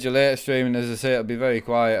be a major later streaming, as I say, it'll be very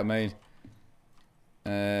quiet. I mean,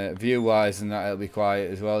 view-wise and that, it'll be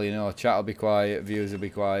quiet as well, you know. Chat will be quiet, views will be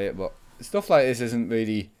quiet, but stuff like this hasn't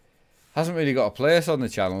really got a place on the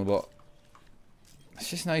channel, but it's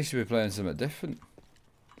just nice to be playing something different.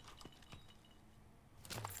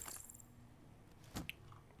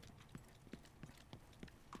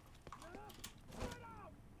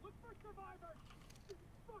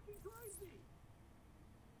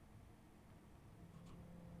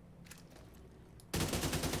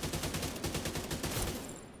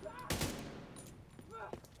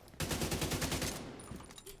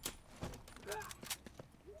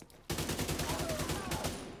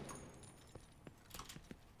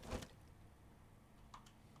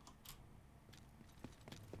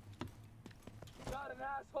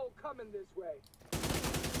 asshole coming this way.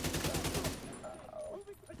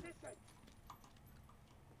 Moving position.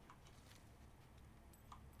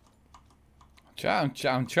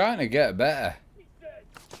 I'm trying to get better.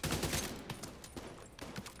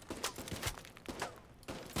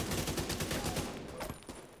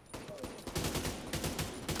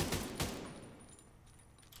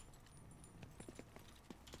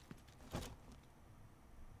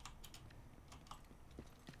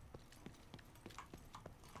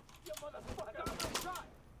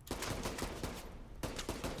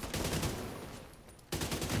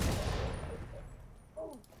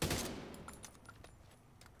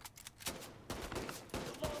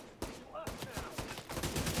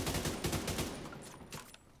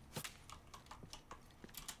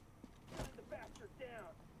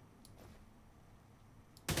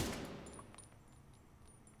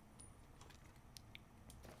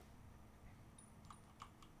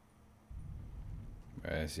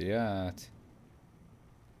 Where's he at?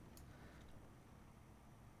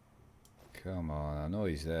 Come on, I know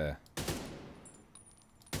he's there.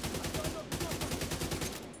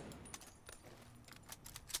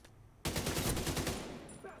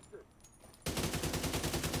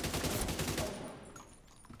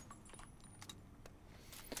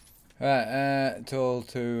 Right, told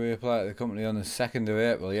to reapply to the company on the 2nd of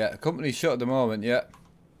April. Yeah, the company's shut at the moment, yeah.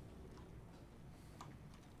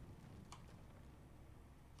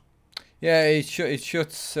 Yeah, it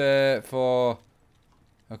shuts for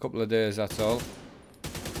a couple of days, that's all.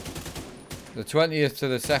 The 20th to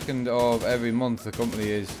the 2nd of every month the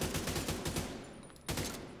company is.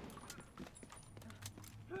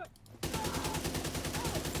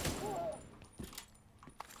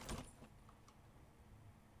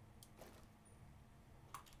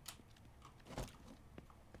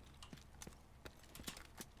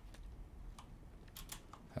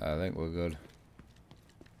 I think we're good.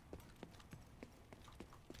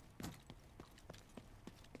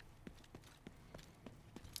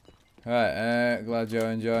 Right, glad you're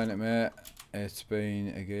enjoying it, mate. It's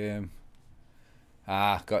been a game.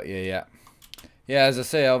 Ah, got you, yeah. Yeah, as I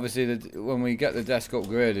say, obviously, when we get the desk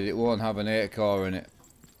upgraded, it won't have an 8-core in it.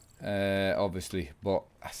 Obviously, but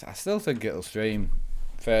I still think it'll stream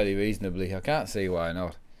fairly reasonably. I can't see why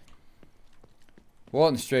not.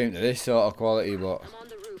 Won't stream to this sort of quality, but... I'm on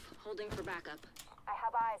the roof, holding for backup. I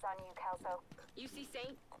have eyes on you, Kelso. You see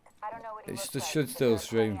Saint? I don't know what he looks it like, should but still there's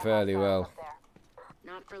stream plenty of fairly hostiles well. up there.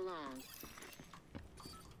 Not for long.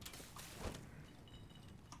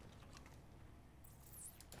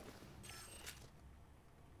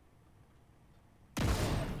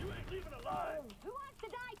 You ain't leaving alive. Who wants to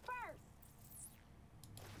die first?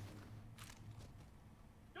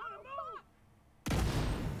 Gotta move.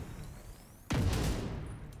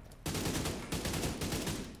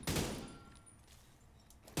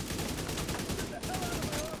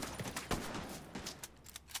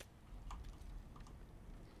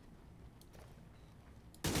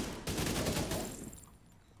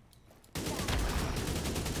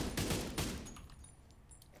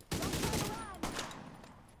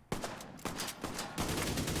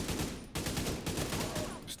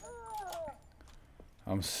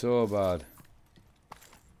 I'm so bad.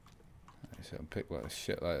 So I'll pick like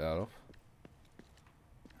shit like that up.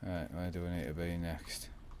 Right, where do we need to be next?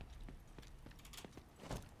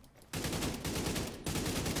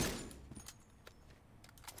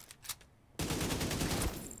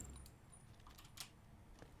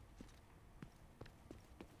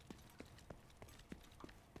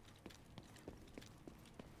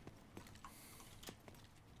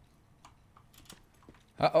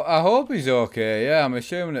 I hope he's okay, yeah, I'm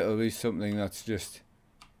assuming it'll be something that's just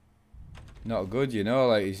not good, you know,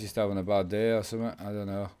 like he's just having a bad day or something, I don't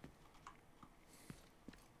know.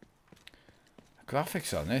 The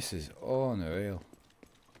graphics on this is unreal.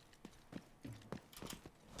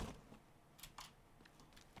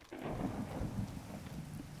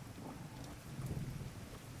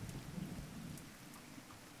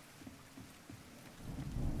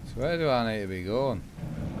 So where do I need to be going?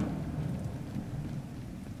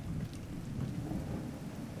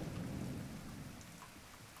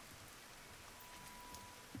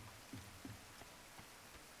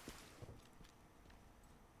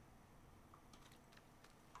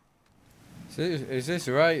 Is this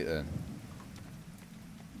right then?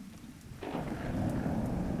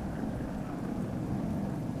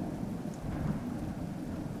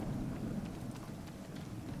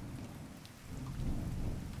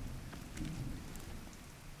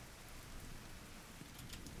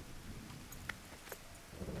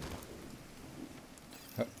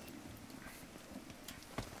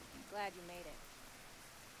 Glad you made it.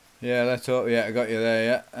 Yeah, let's hope. Yeah, I got you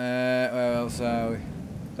there. Yeah. Where else are we? I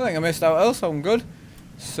don't think I missed out else. I'm good.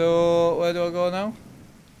 So where do I go now?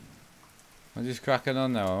 I'm just cracking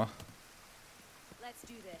on now, am I? Let's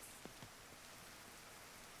do this.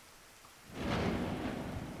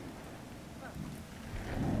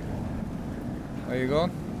 Where you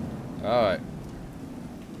going? Alright.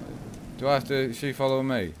 Do I have to... she follow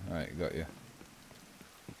me? Alright, got you.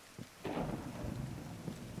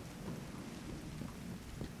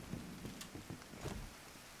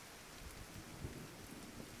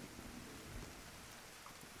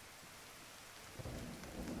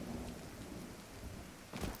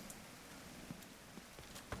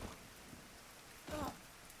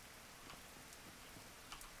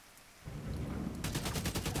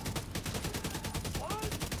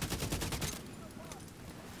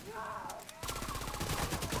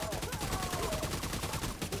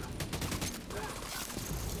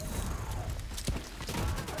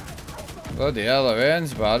 Bloody hell, the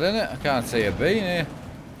rain's bad, isn't it? I can't see a bean here.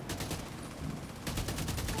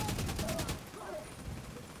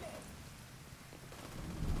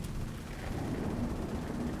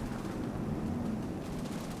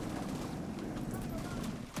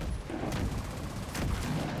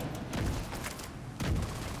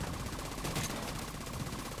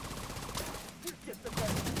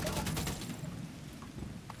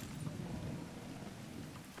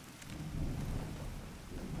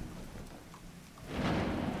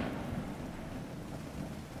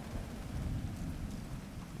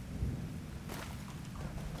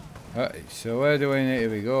 Right, so where do we need to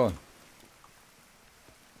be going?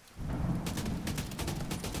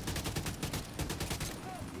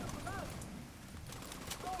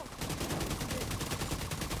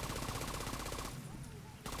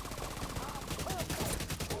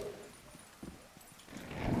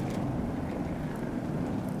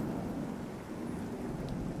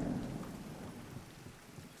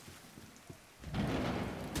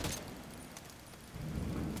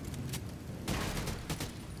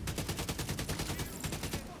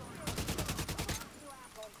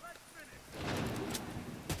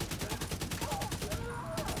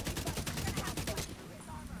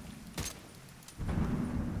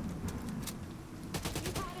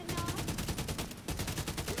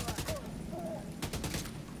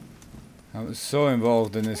 I'm so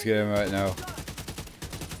involved in this game right now.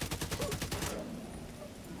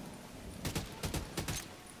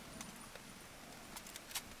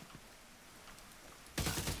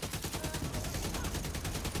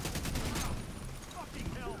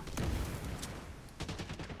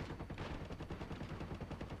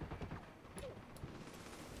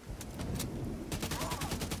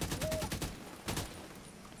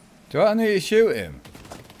 Do I need to shoot him?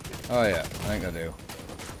 Oh yeah, I think I do.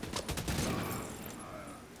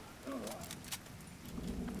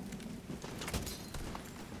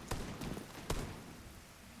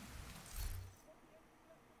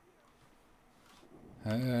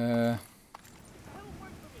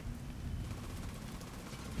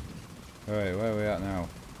 Alright, where are we at now?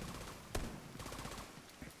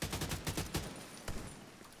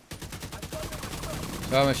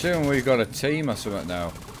 So I'm assuming we've got a team or something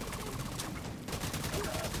now.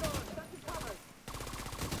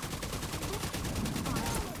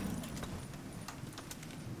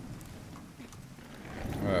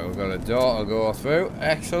 Right, we've got a door to go through.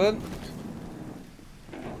 Excellent.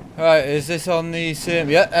 Right, is this on the same...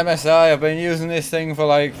 yeah, MSI. I've been using this thing for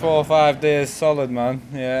like 4 or 5 days solid, man.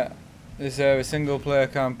 Yeah. Is there a single player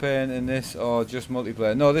campaign in this or just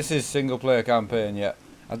multiplayer? No, this is single player campaign, yeah.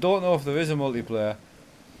 I don't know if there is a multiplayer.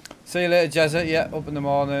 See you later, Jezza. Yeah, up in the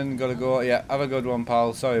morning. Gotta go. Yeah, have a good one,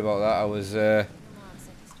 pal. Sorry about that. I was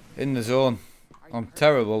in the zone. I'm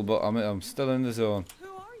terrible, but I'm still in the zone.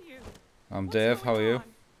 I'm Dave. How are you?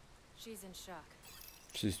 She's in shock.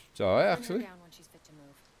 She's alright, actually.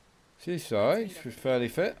 She's alright. She's fairly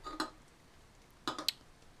fit.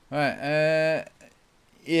 Right,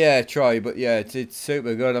 yeah, try, but yeah, it's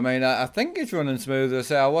super good. I mean, I think it's running smooth.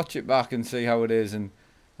 So I'll watch it back and see how it is, and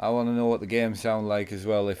I want to know what the game sound like as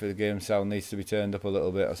well. If the game sound needs to be turned up a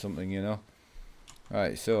little bit or something, you know.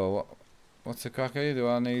 Right, so what's the crack here? Do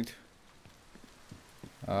I need?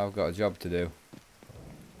 I've got a job to do.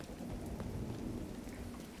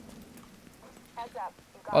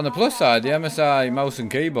 On the plus side, the MSI mouse and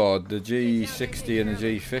keyboard, the G60 and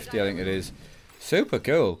the G50, I think it is, super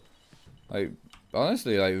cool. Like,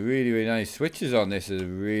 honestly, like really nice. Switches on this is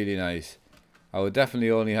really nice. I would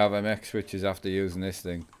definitely only have MX switches after using this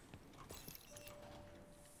thing.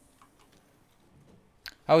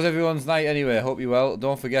 How's everyone's night anyway? Hope you're well.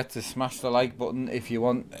 Don't forget to smash the like button if you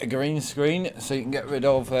want a green screen so you can get rid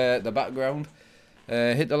of the background.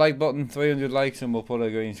 hit the like button, 300 likes, and we'll put a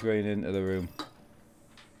green screen into the room.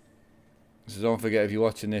 So don't forget, if you're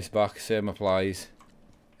watching this back, same applies.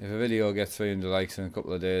 If a video gets 300 likes in a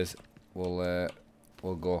couple of days, we'll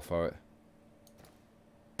go for it.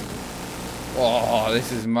 Oh,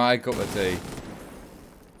 this is my cup of tea.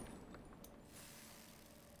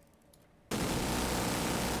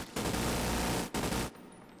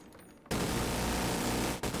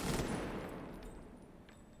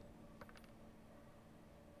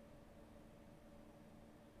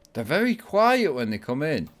 They're very quiet when they come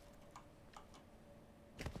in.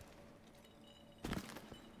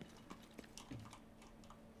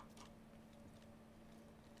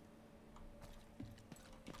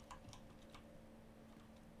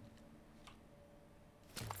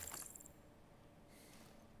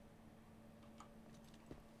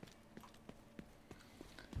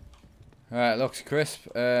 Alright, looks crisp.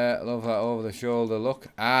 Love that over the shoulder look.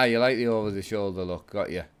 Ah, you like the over the shoulder look,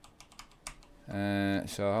 got you.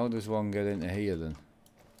 So how does one get into here then?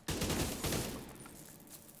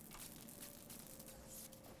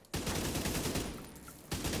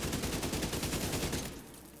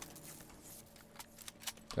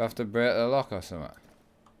 Do I have to break the lock or something?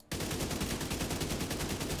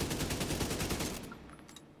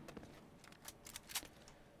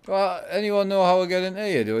 Well, anyone know how I get into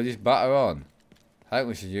here? Do I just batter on? I think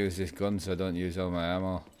we should use this gun so I don't use all my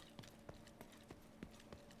ammo.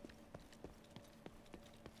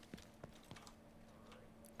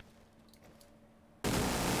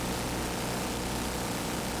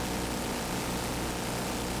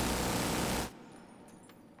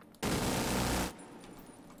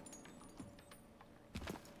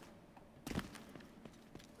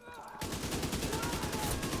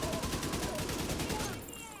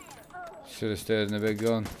 Should have stayed in the big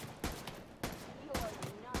gun.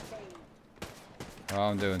 Oh,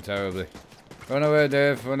 I'm doing terribly. Run away,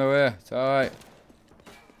 Dave, run away. It's alright.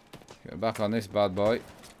 Get back on this bad boy.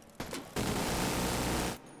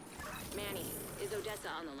 Manny, is Odessa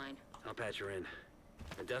on the line? I'll patch her in.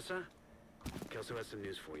 Odessa? Kelso has some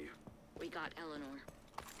news for you. We got Eleanor.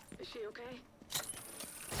 Is she okay?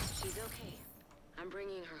 She's okay. I'm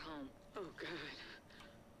bringing her home. Oh, God.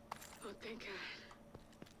 Oh, thank God.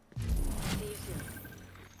 See you soon.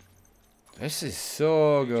 This is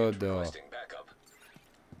so good though.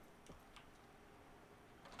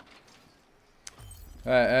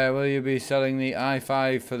 Right, will you be selling the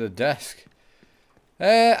i5 for the desk?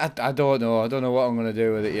 I don't know. I don't know what I'm going to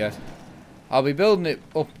do with it yet. I'll be building it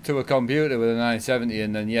up to a computer with a 970,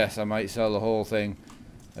 and then yes, I might sell the whole thing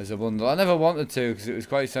as a bundle. I never wanted to because it was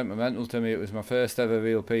quite sentimental to me. It was my first ever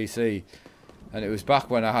real PC, and it was back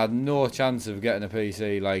when I had no chance of getting a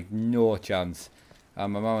PC, like no chance.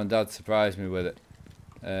 And my mum and dad surprised me with it.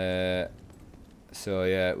 So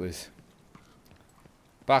yeah, it was...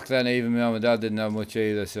 Back then, even my mum and dad didn't have much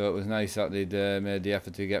either, so it was nice that they'd made the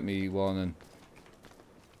effort to get me one, and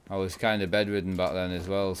I was kind of bedridden back then as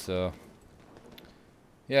well, so...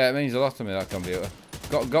 Yeah, it means a lot to me, that computer.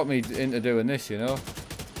 Got me into doing this, you know.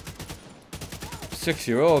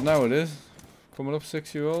 6-year-old now it is. Coming up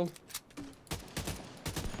 6-year-old.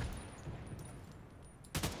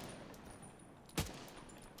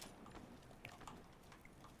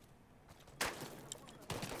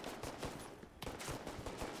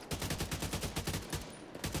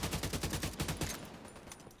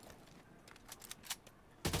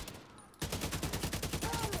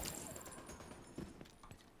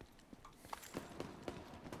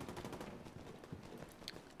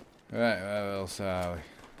 Right, where else are we?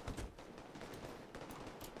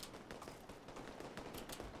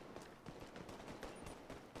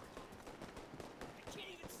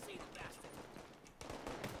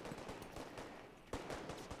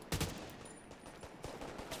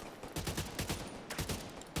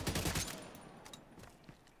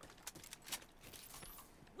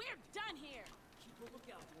 We're done here. Keep a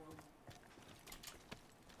lookout for him.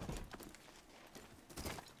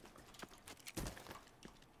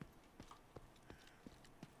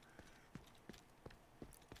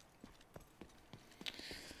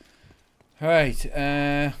 Right,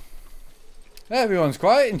 everyone's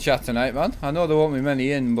quiet in chat tonight, man. I know there won't be many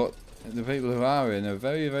in, but the people who are in are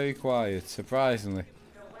very, very quiet, surprisingly.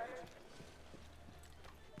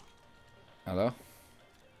 Hello?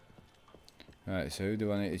 Right, so who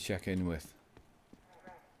do I need to check in with?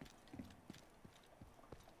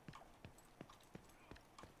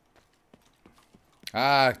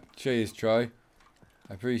 Ah, cheers, Troy.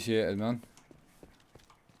 I appreciate it, man.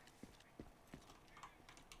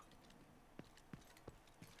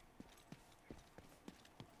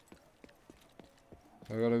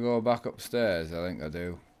 I gotta go back upstairs, I think I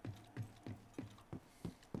do.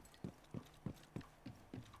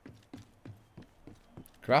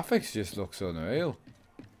 Graphics just looks unreal.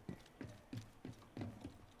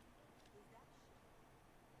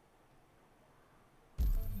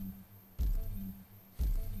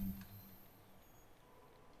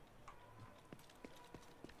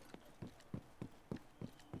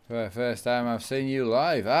 Right, first time I've seen you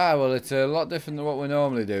live. Ah, well, it's a lot different than what we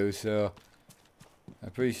normally do, so I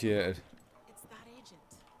appreciate it. It's that agent.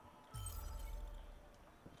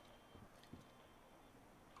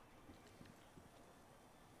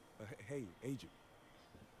 Hey, agent.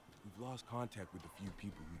 We've lost contact with a few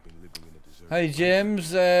people who've been living in the desert. Hey,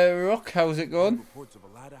 James, Rook, how's it going? Reports of a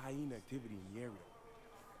lot of hyena activity in the area.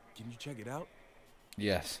 Can you check it out?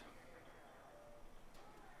 Yes.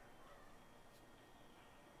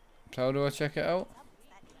 So how do I check it out?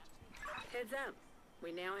 Heads up.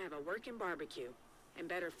 We now have a working barbecue. And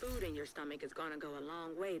better food in your stomach is gonna go a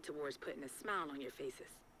long way towards putting a smile on your faces.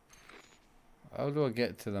 How do I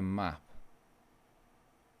get to the map?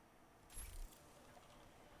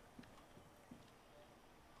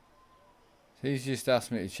 He's just asked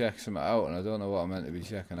me to check something out and I don't know what I'm meant to be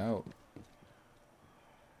checking out.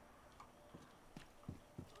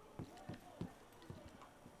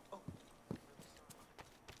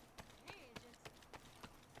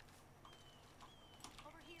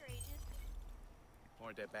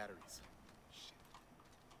 More dead batteries. Shit.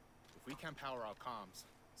 If we can't power our comms,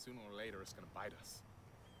 sooner or later it's gonna bite us.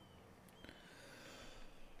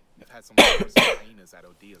 I've had some hyenas at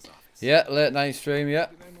Odia's office. Yeah, late night stream, yeah.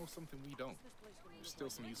 Maybe they know something we don't. There's still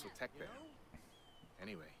some useful tech there.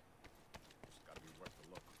 Anyway, it's gotta be worth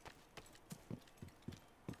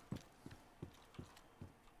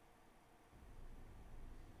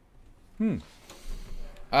a look.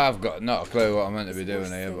 I've got not a clue what I'm meant to be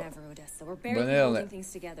doing here, but We're barely nailing holding it.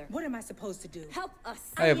 things together. What am I supposed to do? Help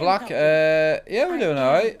us. Hey, Black, yeah, we're doing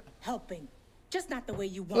alright. Helping. Just not the way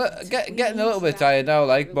you want it to. Getting a little bit tired now,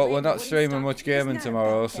 like, but we're not streaming much gaming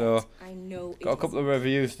tomorrow, so got a couple of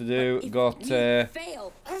reviews to do. Got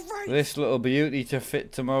this little beauty to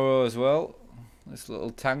fit tomorrow as well. This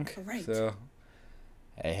little tank. So,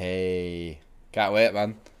 hey, can't wait,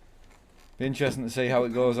 man. Be interesting to see how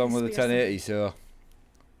it goes on with the 1080. So,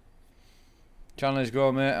 channel is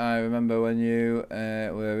growing, mate. I remember when you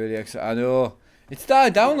were really excited. I know it's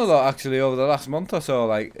died down a lot actually over the last month or so.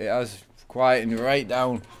 Like it has quietened right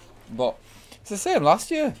down, but it's the same last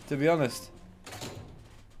year, to be honest.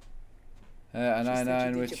 A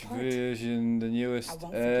 99, which version? The newest?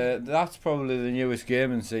 That's probably the newest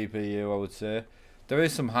gaming CPU, I would say. There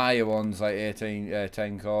is some higher ones like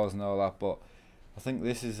 10 cores and all that, but I think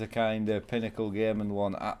this is the kind of pinnacle gaming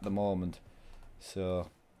one at the moment. So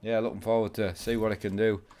yeah, looking forward to see what it can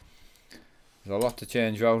do. There's a lot to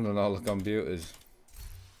change around on all the computers.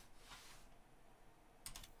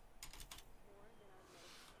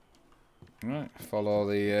 Right, follow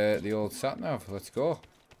the old sat nav. Let's go.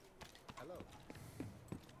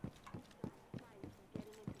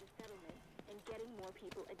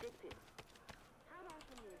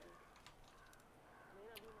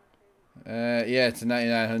 Yeah, it's a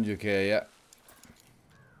 9900K, yeah.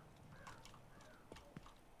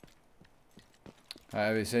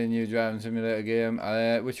 Have you seen you driving simulator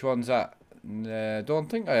game? Which one's that? Don't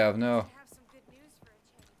think I have, no.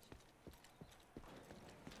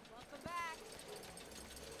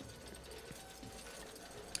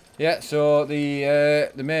 Yeah, so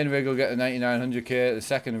the main rig will get the 9900K, the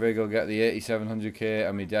second rig will get the 8700K,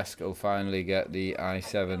 and my desk will finally get the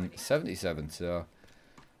i7-77, so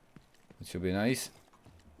it should be nice.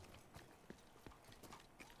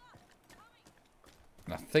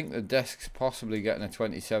 And I think the desk's possibly getting a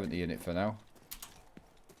 2070 in it for now.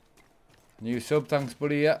 New sub, thanks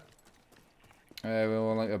buddy, yeah. We're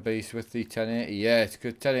all like a beast with the 1080. Yeah, it's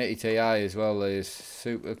good. 1080 Ti as well is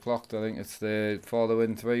super clocked. I think it's the For the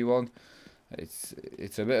Win 3 one. It's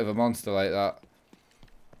a bit of a monster like that.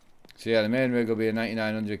 So yeah, the main rig will be a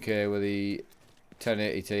 9900K with the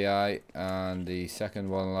 1080 Ti, and the second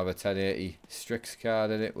one will have a 1080 Strix card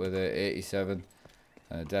in it with a 87.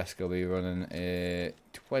 And the desk will be running a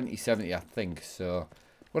 2070, I think. So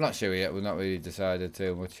we're not sure yet. We've not really decided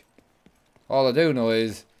too much. All I do know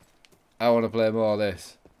is I want to play more of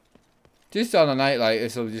this. Just on a night like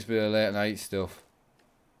this, will just be the late night stuff.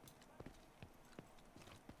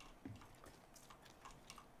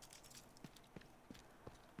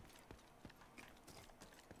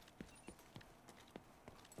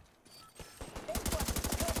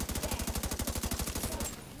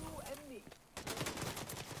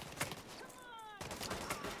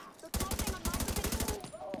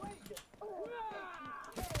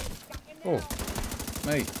 Oh,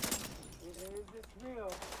 mate.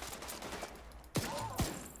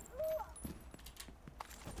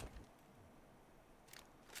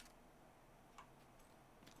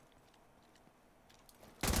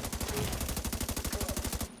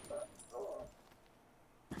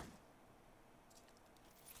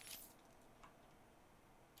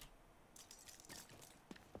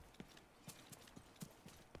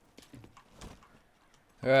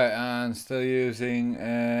 Right, and still using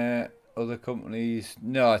other companies.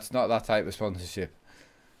 No, it's not that type of sponsorship.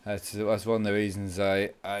 That's one of the reasons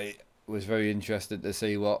I was very interested to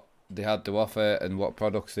see what they had to offer and what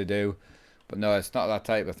products they do. But no, it's not that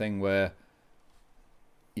type of thing where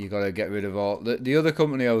you got to get rid of all. The other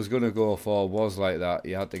company I was going to go for was like that.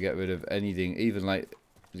 You had to get rid of anything, even like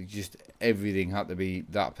just everything had to be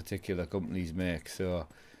that particular company's make. So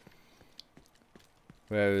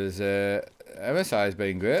whereas MSI's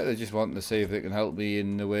been great. They just want to see if they can help me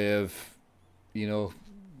in the way of, you know,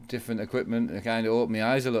 different equipment and kind of open my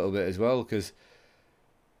eyes a little bit as well. Because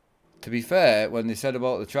to be fair, when they said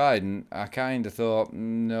about the Trident, I kind of thought,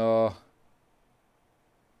 no.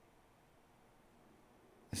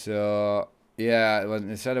 So yeah, when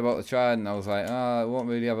they said about the Trident, I was like, it won't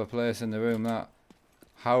really have a place in the room. That,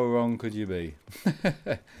 how wrong could you be?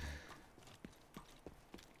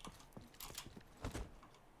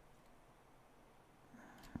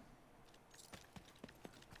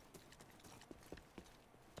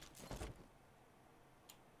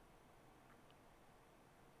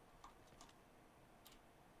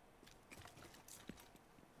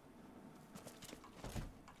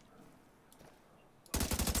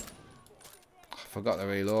 I forgot to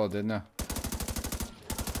reload, didn't I?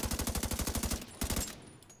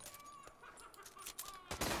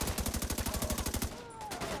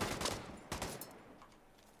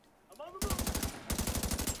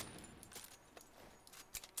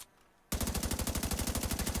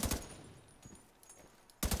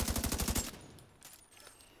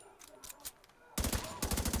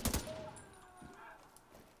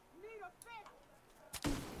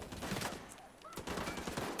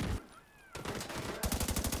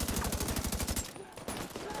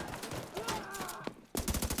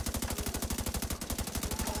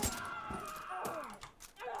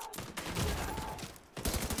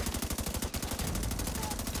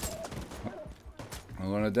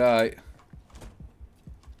 I'm gonna die.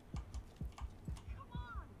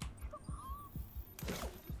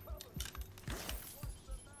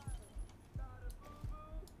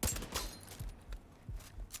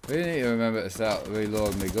 We need to remember to start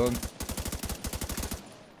reloading my gun.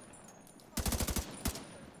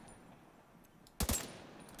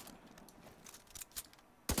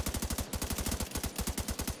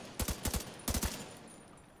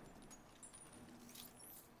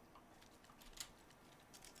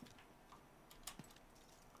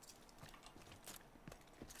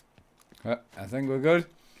 I think we're good.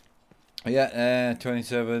 Yeah,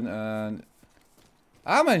 27, and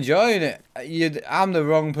I'm enjoying it. I'm the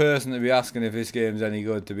wrong person to be asking if this game's any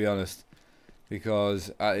good, to be honest, because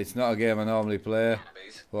it's not a game I normally play,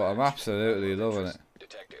 but I'm absolutely loving it.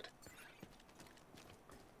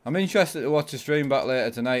 I'm interested to watch the stream back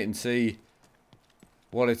later tonight and see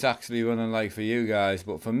what it's actually running like for you guys,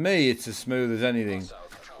 but for me it's as smooth as anything.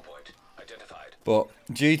 But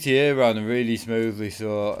GTA ran really smoothly,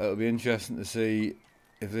 so it'll be interesting to see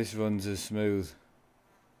if this runs as smooth.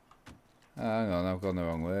 Hang on, I've gone the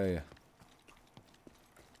wrong way.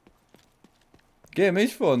 Game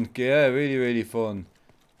is fun, yeah, really fun.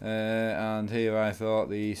 And here I thought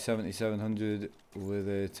the 7700 with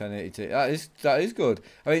a 1080 Ti, that is good.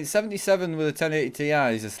 I mean, 77 with a 1080 Ti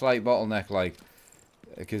is a slight bottleneck, like,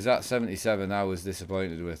 because that 77 I was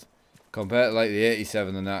disappointed with. Compared to like the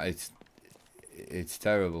 87 and that, it's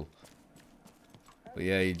terrible. But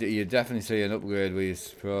yeah, you definitely see an upgrade with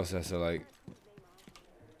his processor, like.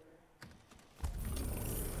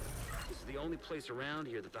 This is the only place around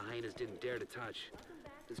here that the hyenas didn't dare to touch.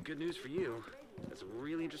 It's good news for you. That's some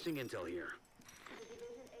really interesting intel here.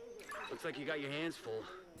 Looks like you got your hands full.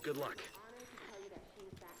 Good luck.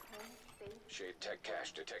 Shade tech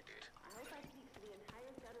cache detected.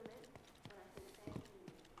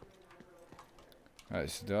 Right,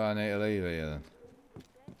 so do I need to leave here then?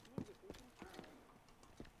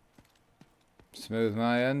 Smooth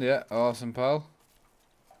my end, yeah, awesome pal.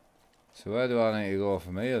 So where do I need to go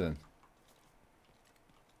from here then?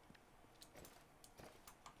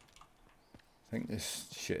 I think this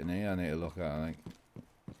shit in here I need to look at, I think.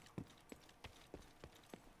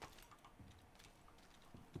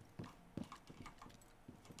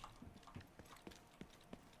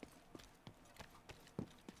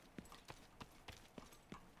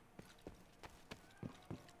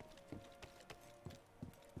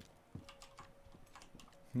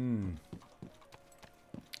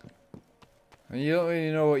 And you don't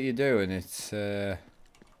really know what you're doing, it's no,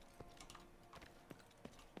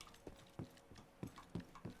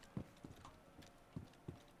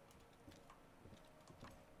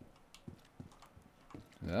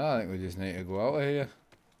 I think we just need to go out of here.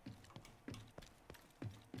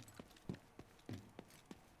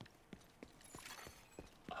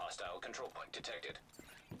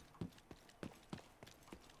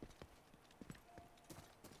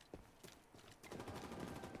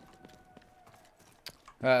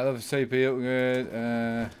 Right, level CP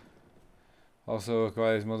upgrade. Also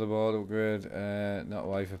requires motherboard upgrade. Not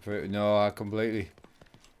Wi-Fi. No,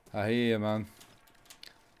 I hear you, man.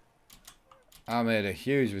 I made a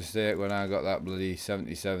huge mistake when I got that bloody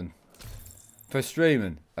 77. For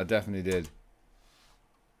streaming, I definitely did.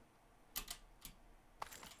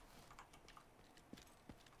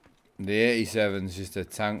 The 87's just a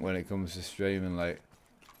tank when it comes to streaming, like.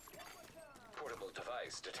 Portable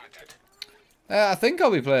device detected. I think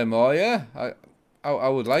I'll be playing more, yeah. I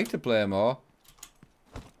would like to play more.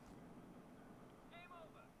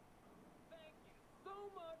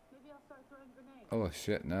 Oh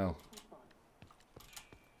shit, no.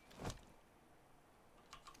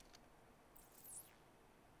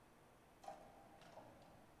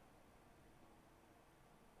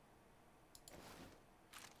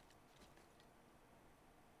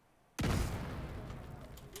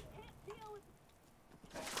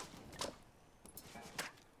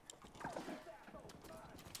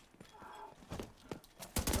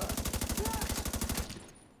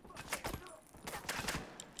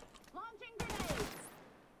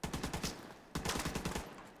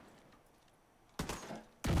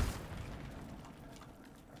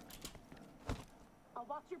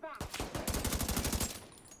 Watch your back.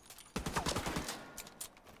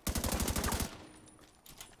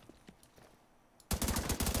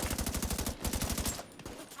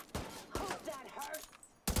 Oh, that hurts.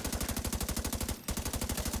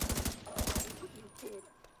 You did.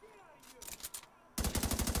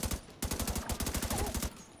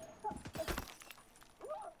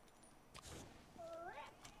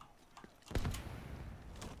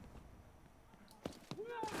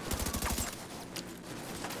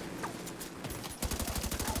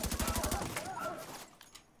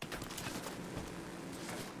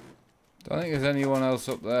 Don't think there's anyone else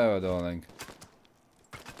up there, I don't think.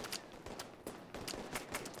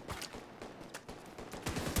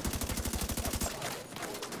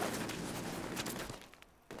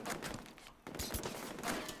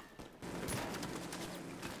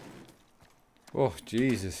 Oh,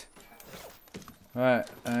 Jesus. Right,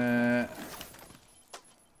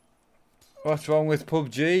 what's wrong with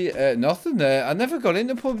PUBG? Nothing there. I never got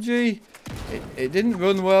into PUBG. It didn't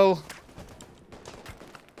run well.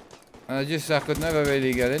 I could never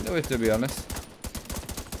really get into it, to be honest.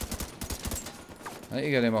 I need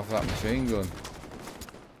to get him off that machine gun.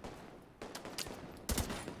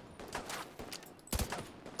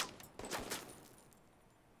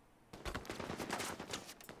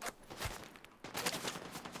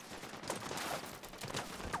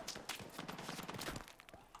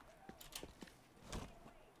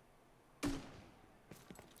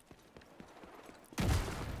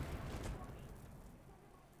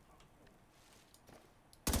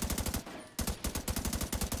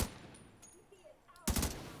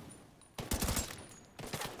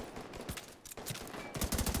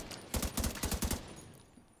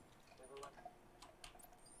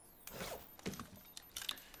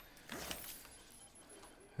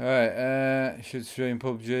 Alright, should stream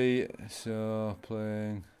PUBG, so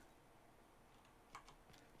playing.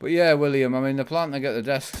 But yeah, William, I mean the plan to get the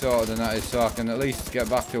desk sorted and that is so I can at least get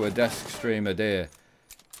back to a desk stream a day.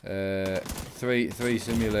 Three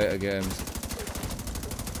simulator games.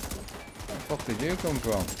 Where the fuck did you come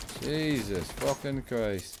from? Jesus fucking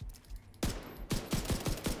Christ.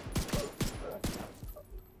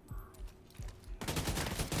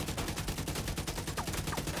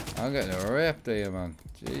 I'm getting raped here, man.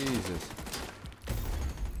 Jesus.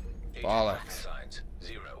 Bollocks.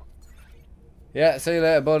 Yeah, see you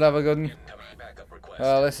later, bud. Have a good one.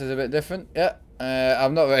 Well, this is a bit different. Yeah.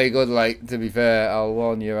 I'm not very good, like, to be fair. I'll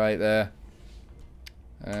warn you right there.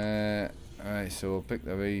 Alright, so we'll pick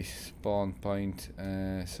the respawn point.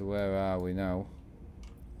 So where are we now?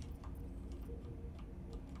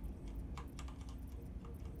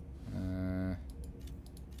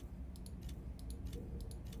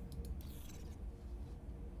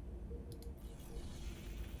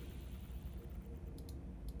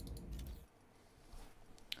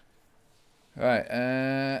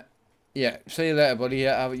 Right, yeah, see you later, buddy.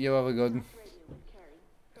 Yeah, you have a good one.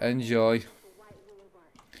 Enjoy.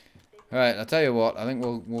 Right, I'll tell you what, I think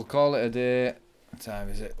we'll call it a day. What time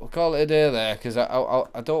is it? We'll call it a day there, because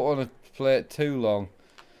I don't want to play it too long.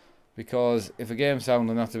 Because if a game's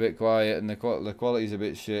sounding not a bit quiet and the quality's a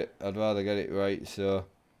bit shit, I'd rather get it right, so...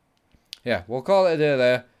 Yeah, we'll call it a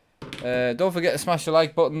day there. Don't forget to smash the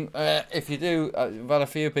like button. If you do, I've had a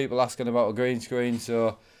few people asking about a green screen,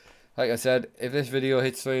 so... Like I said, if this video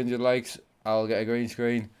hits 300 likes, I'll get a green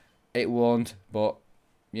screen. It won't, but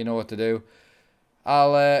you know what to do.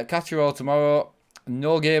 I'll catch you all tomorrow.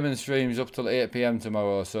 no gaming streams up till 8 PM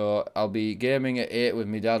tomorrow, so I'll be gaming at 8 with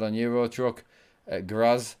my dad on Euro Truck at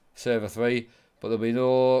Graz, Server 3, but there'll be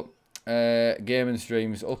no gaming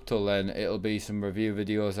streams up till then. It'll be some review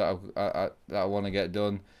videos that I want to get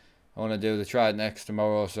done. I want to do the Trident X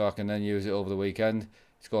tomorrow so I can then use it over the weekend.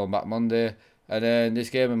 It's going back Monday. And then this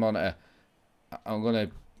gaming monitor, I'm going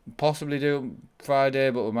to possibly do Friday,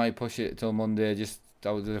 but we might push it till Monday. There's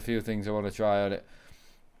a few things I want to try on it.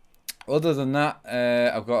 Other than that,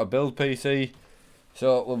 I've got a build PC,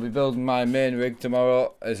 so we'll be building my main rig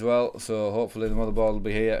tomorrow as well, so hopefully the motherboard will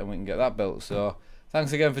be here and we can get that built. So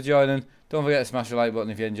thanks again for joining. Don't forget to smash the like button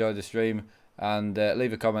if you enjoyed the stream, and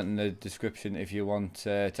leave a comment in the description if you want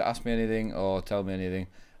to ask me anything or tell me anything,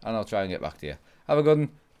 and I'll try and get back to you. Have a good one,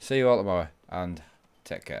 see you all tomorrow, and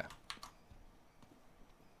take care.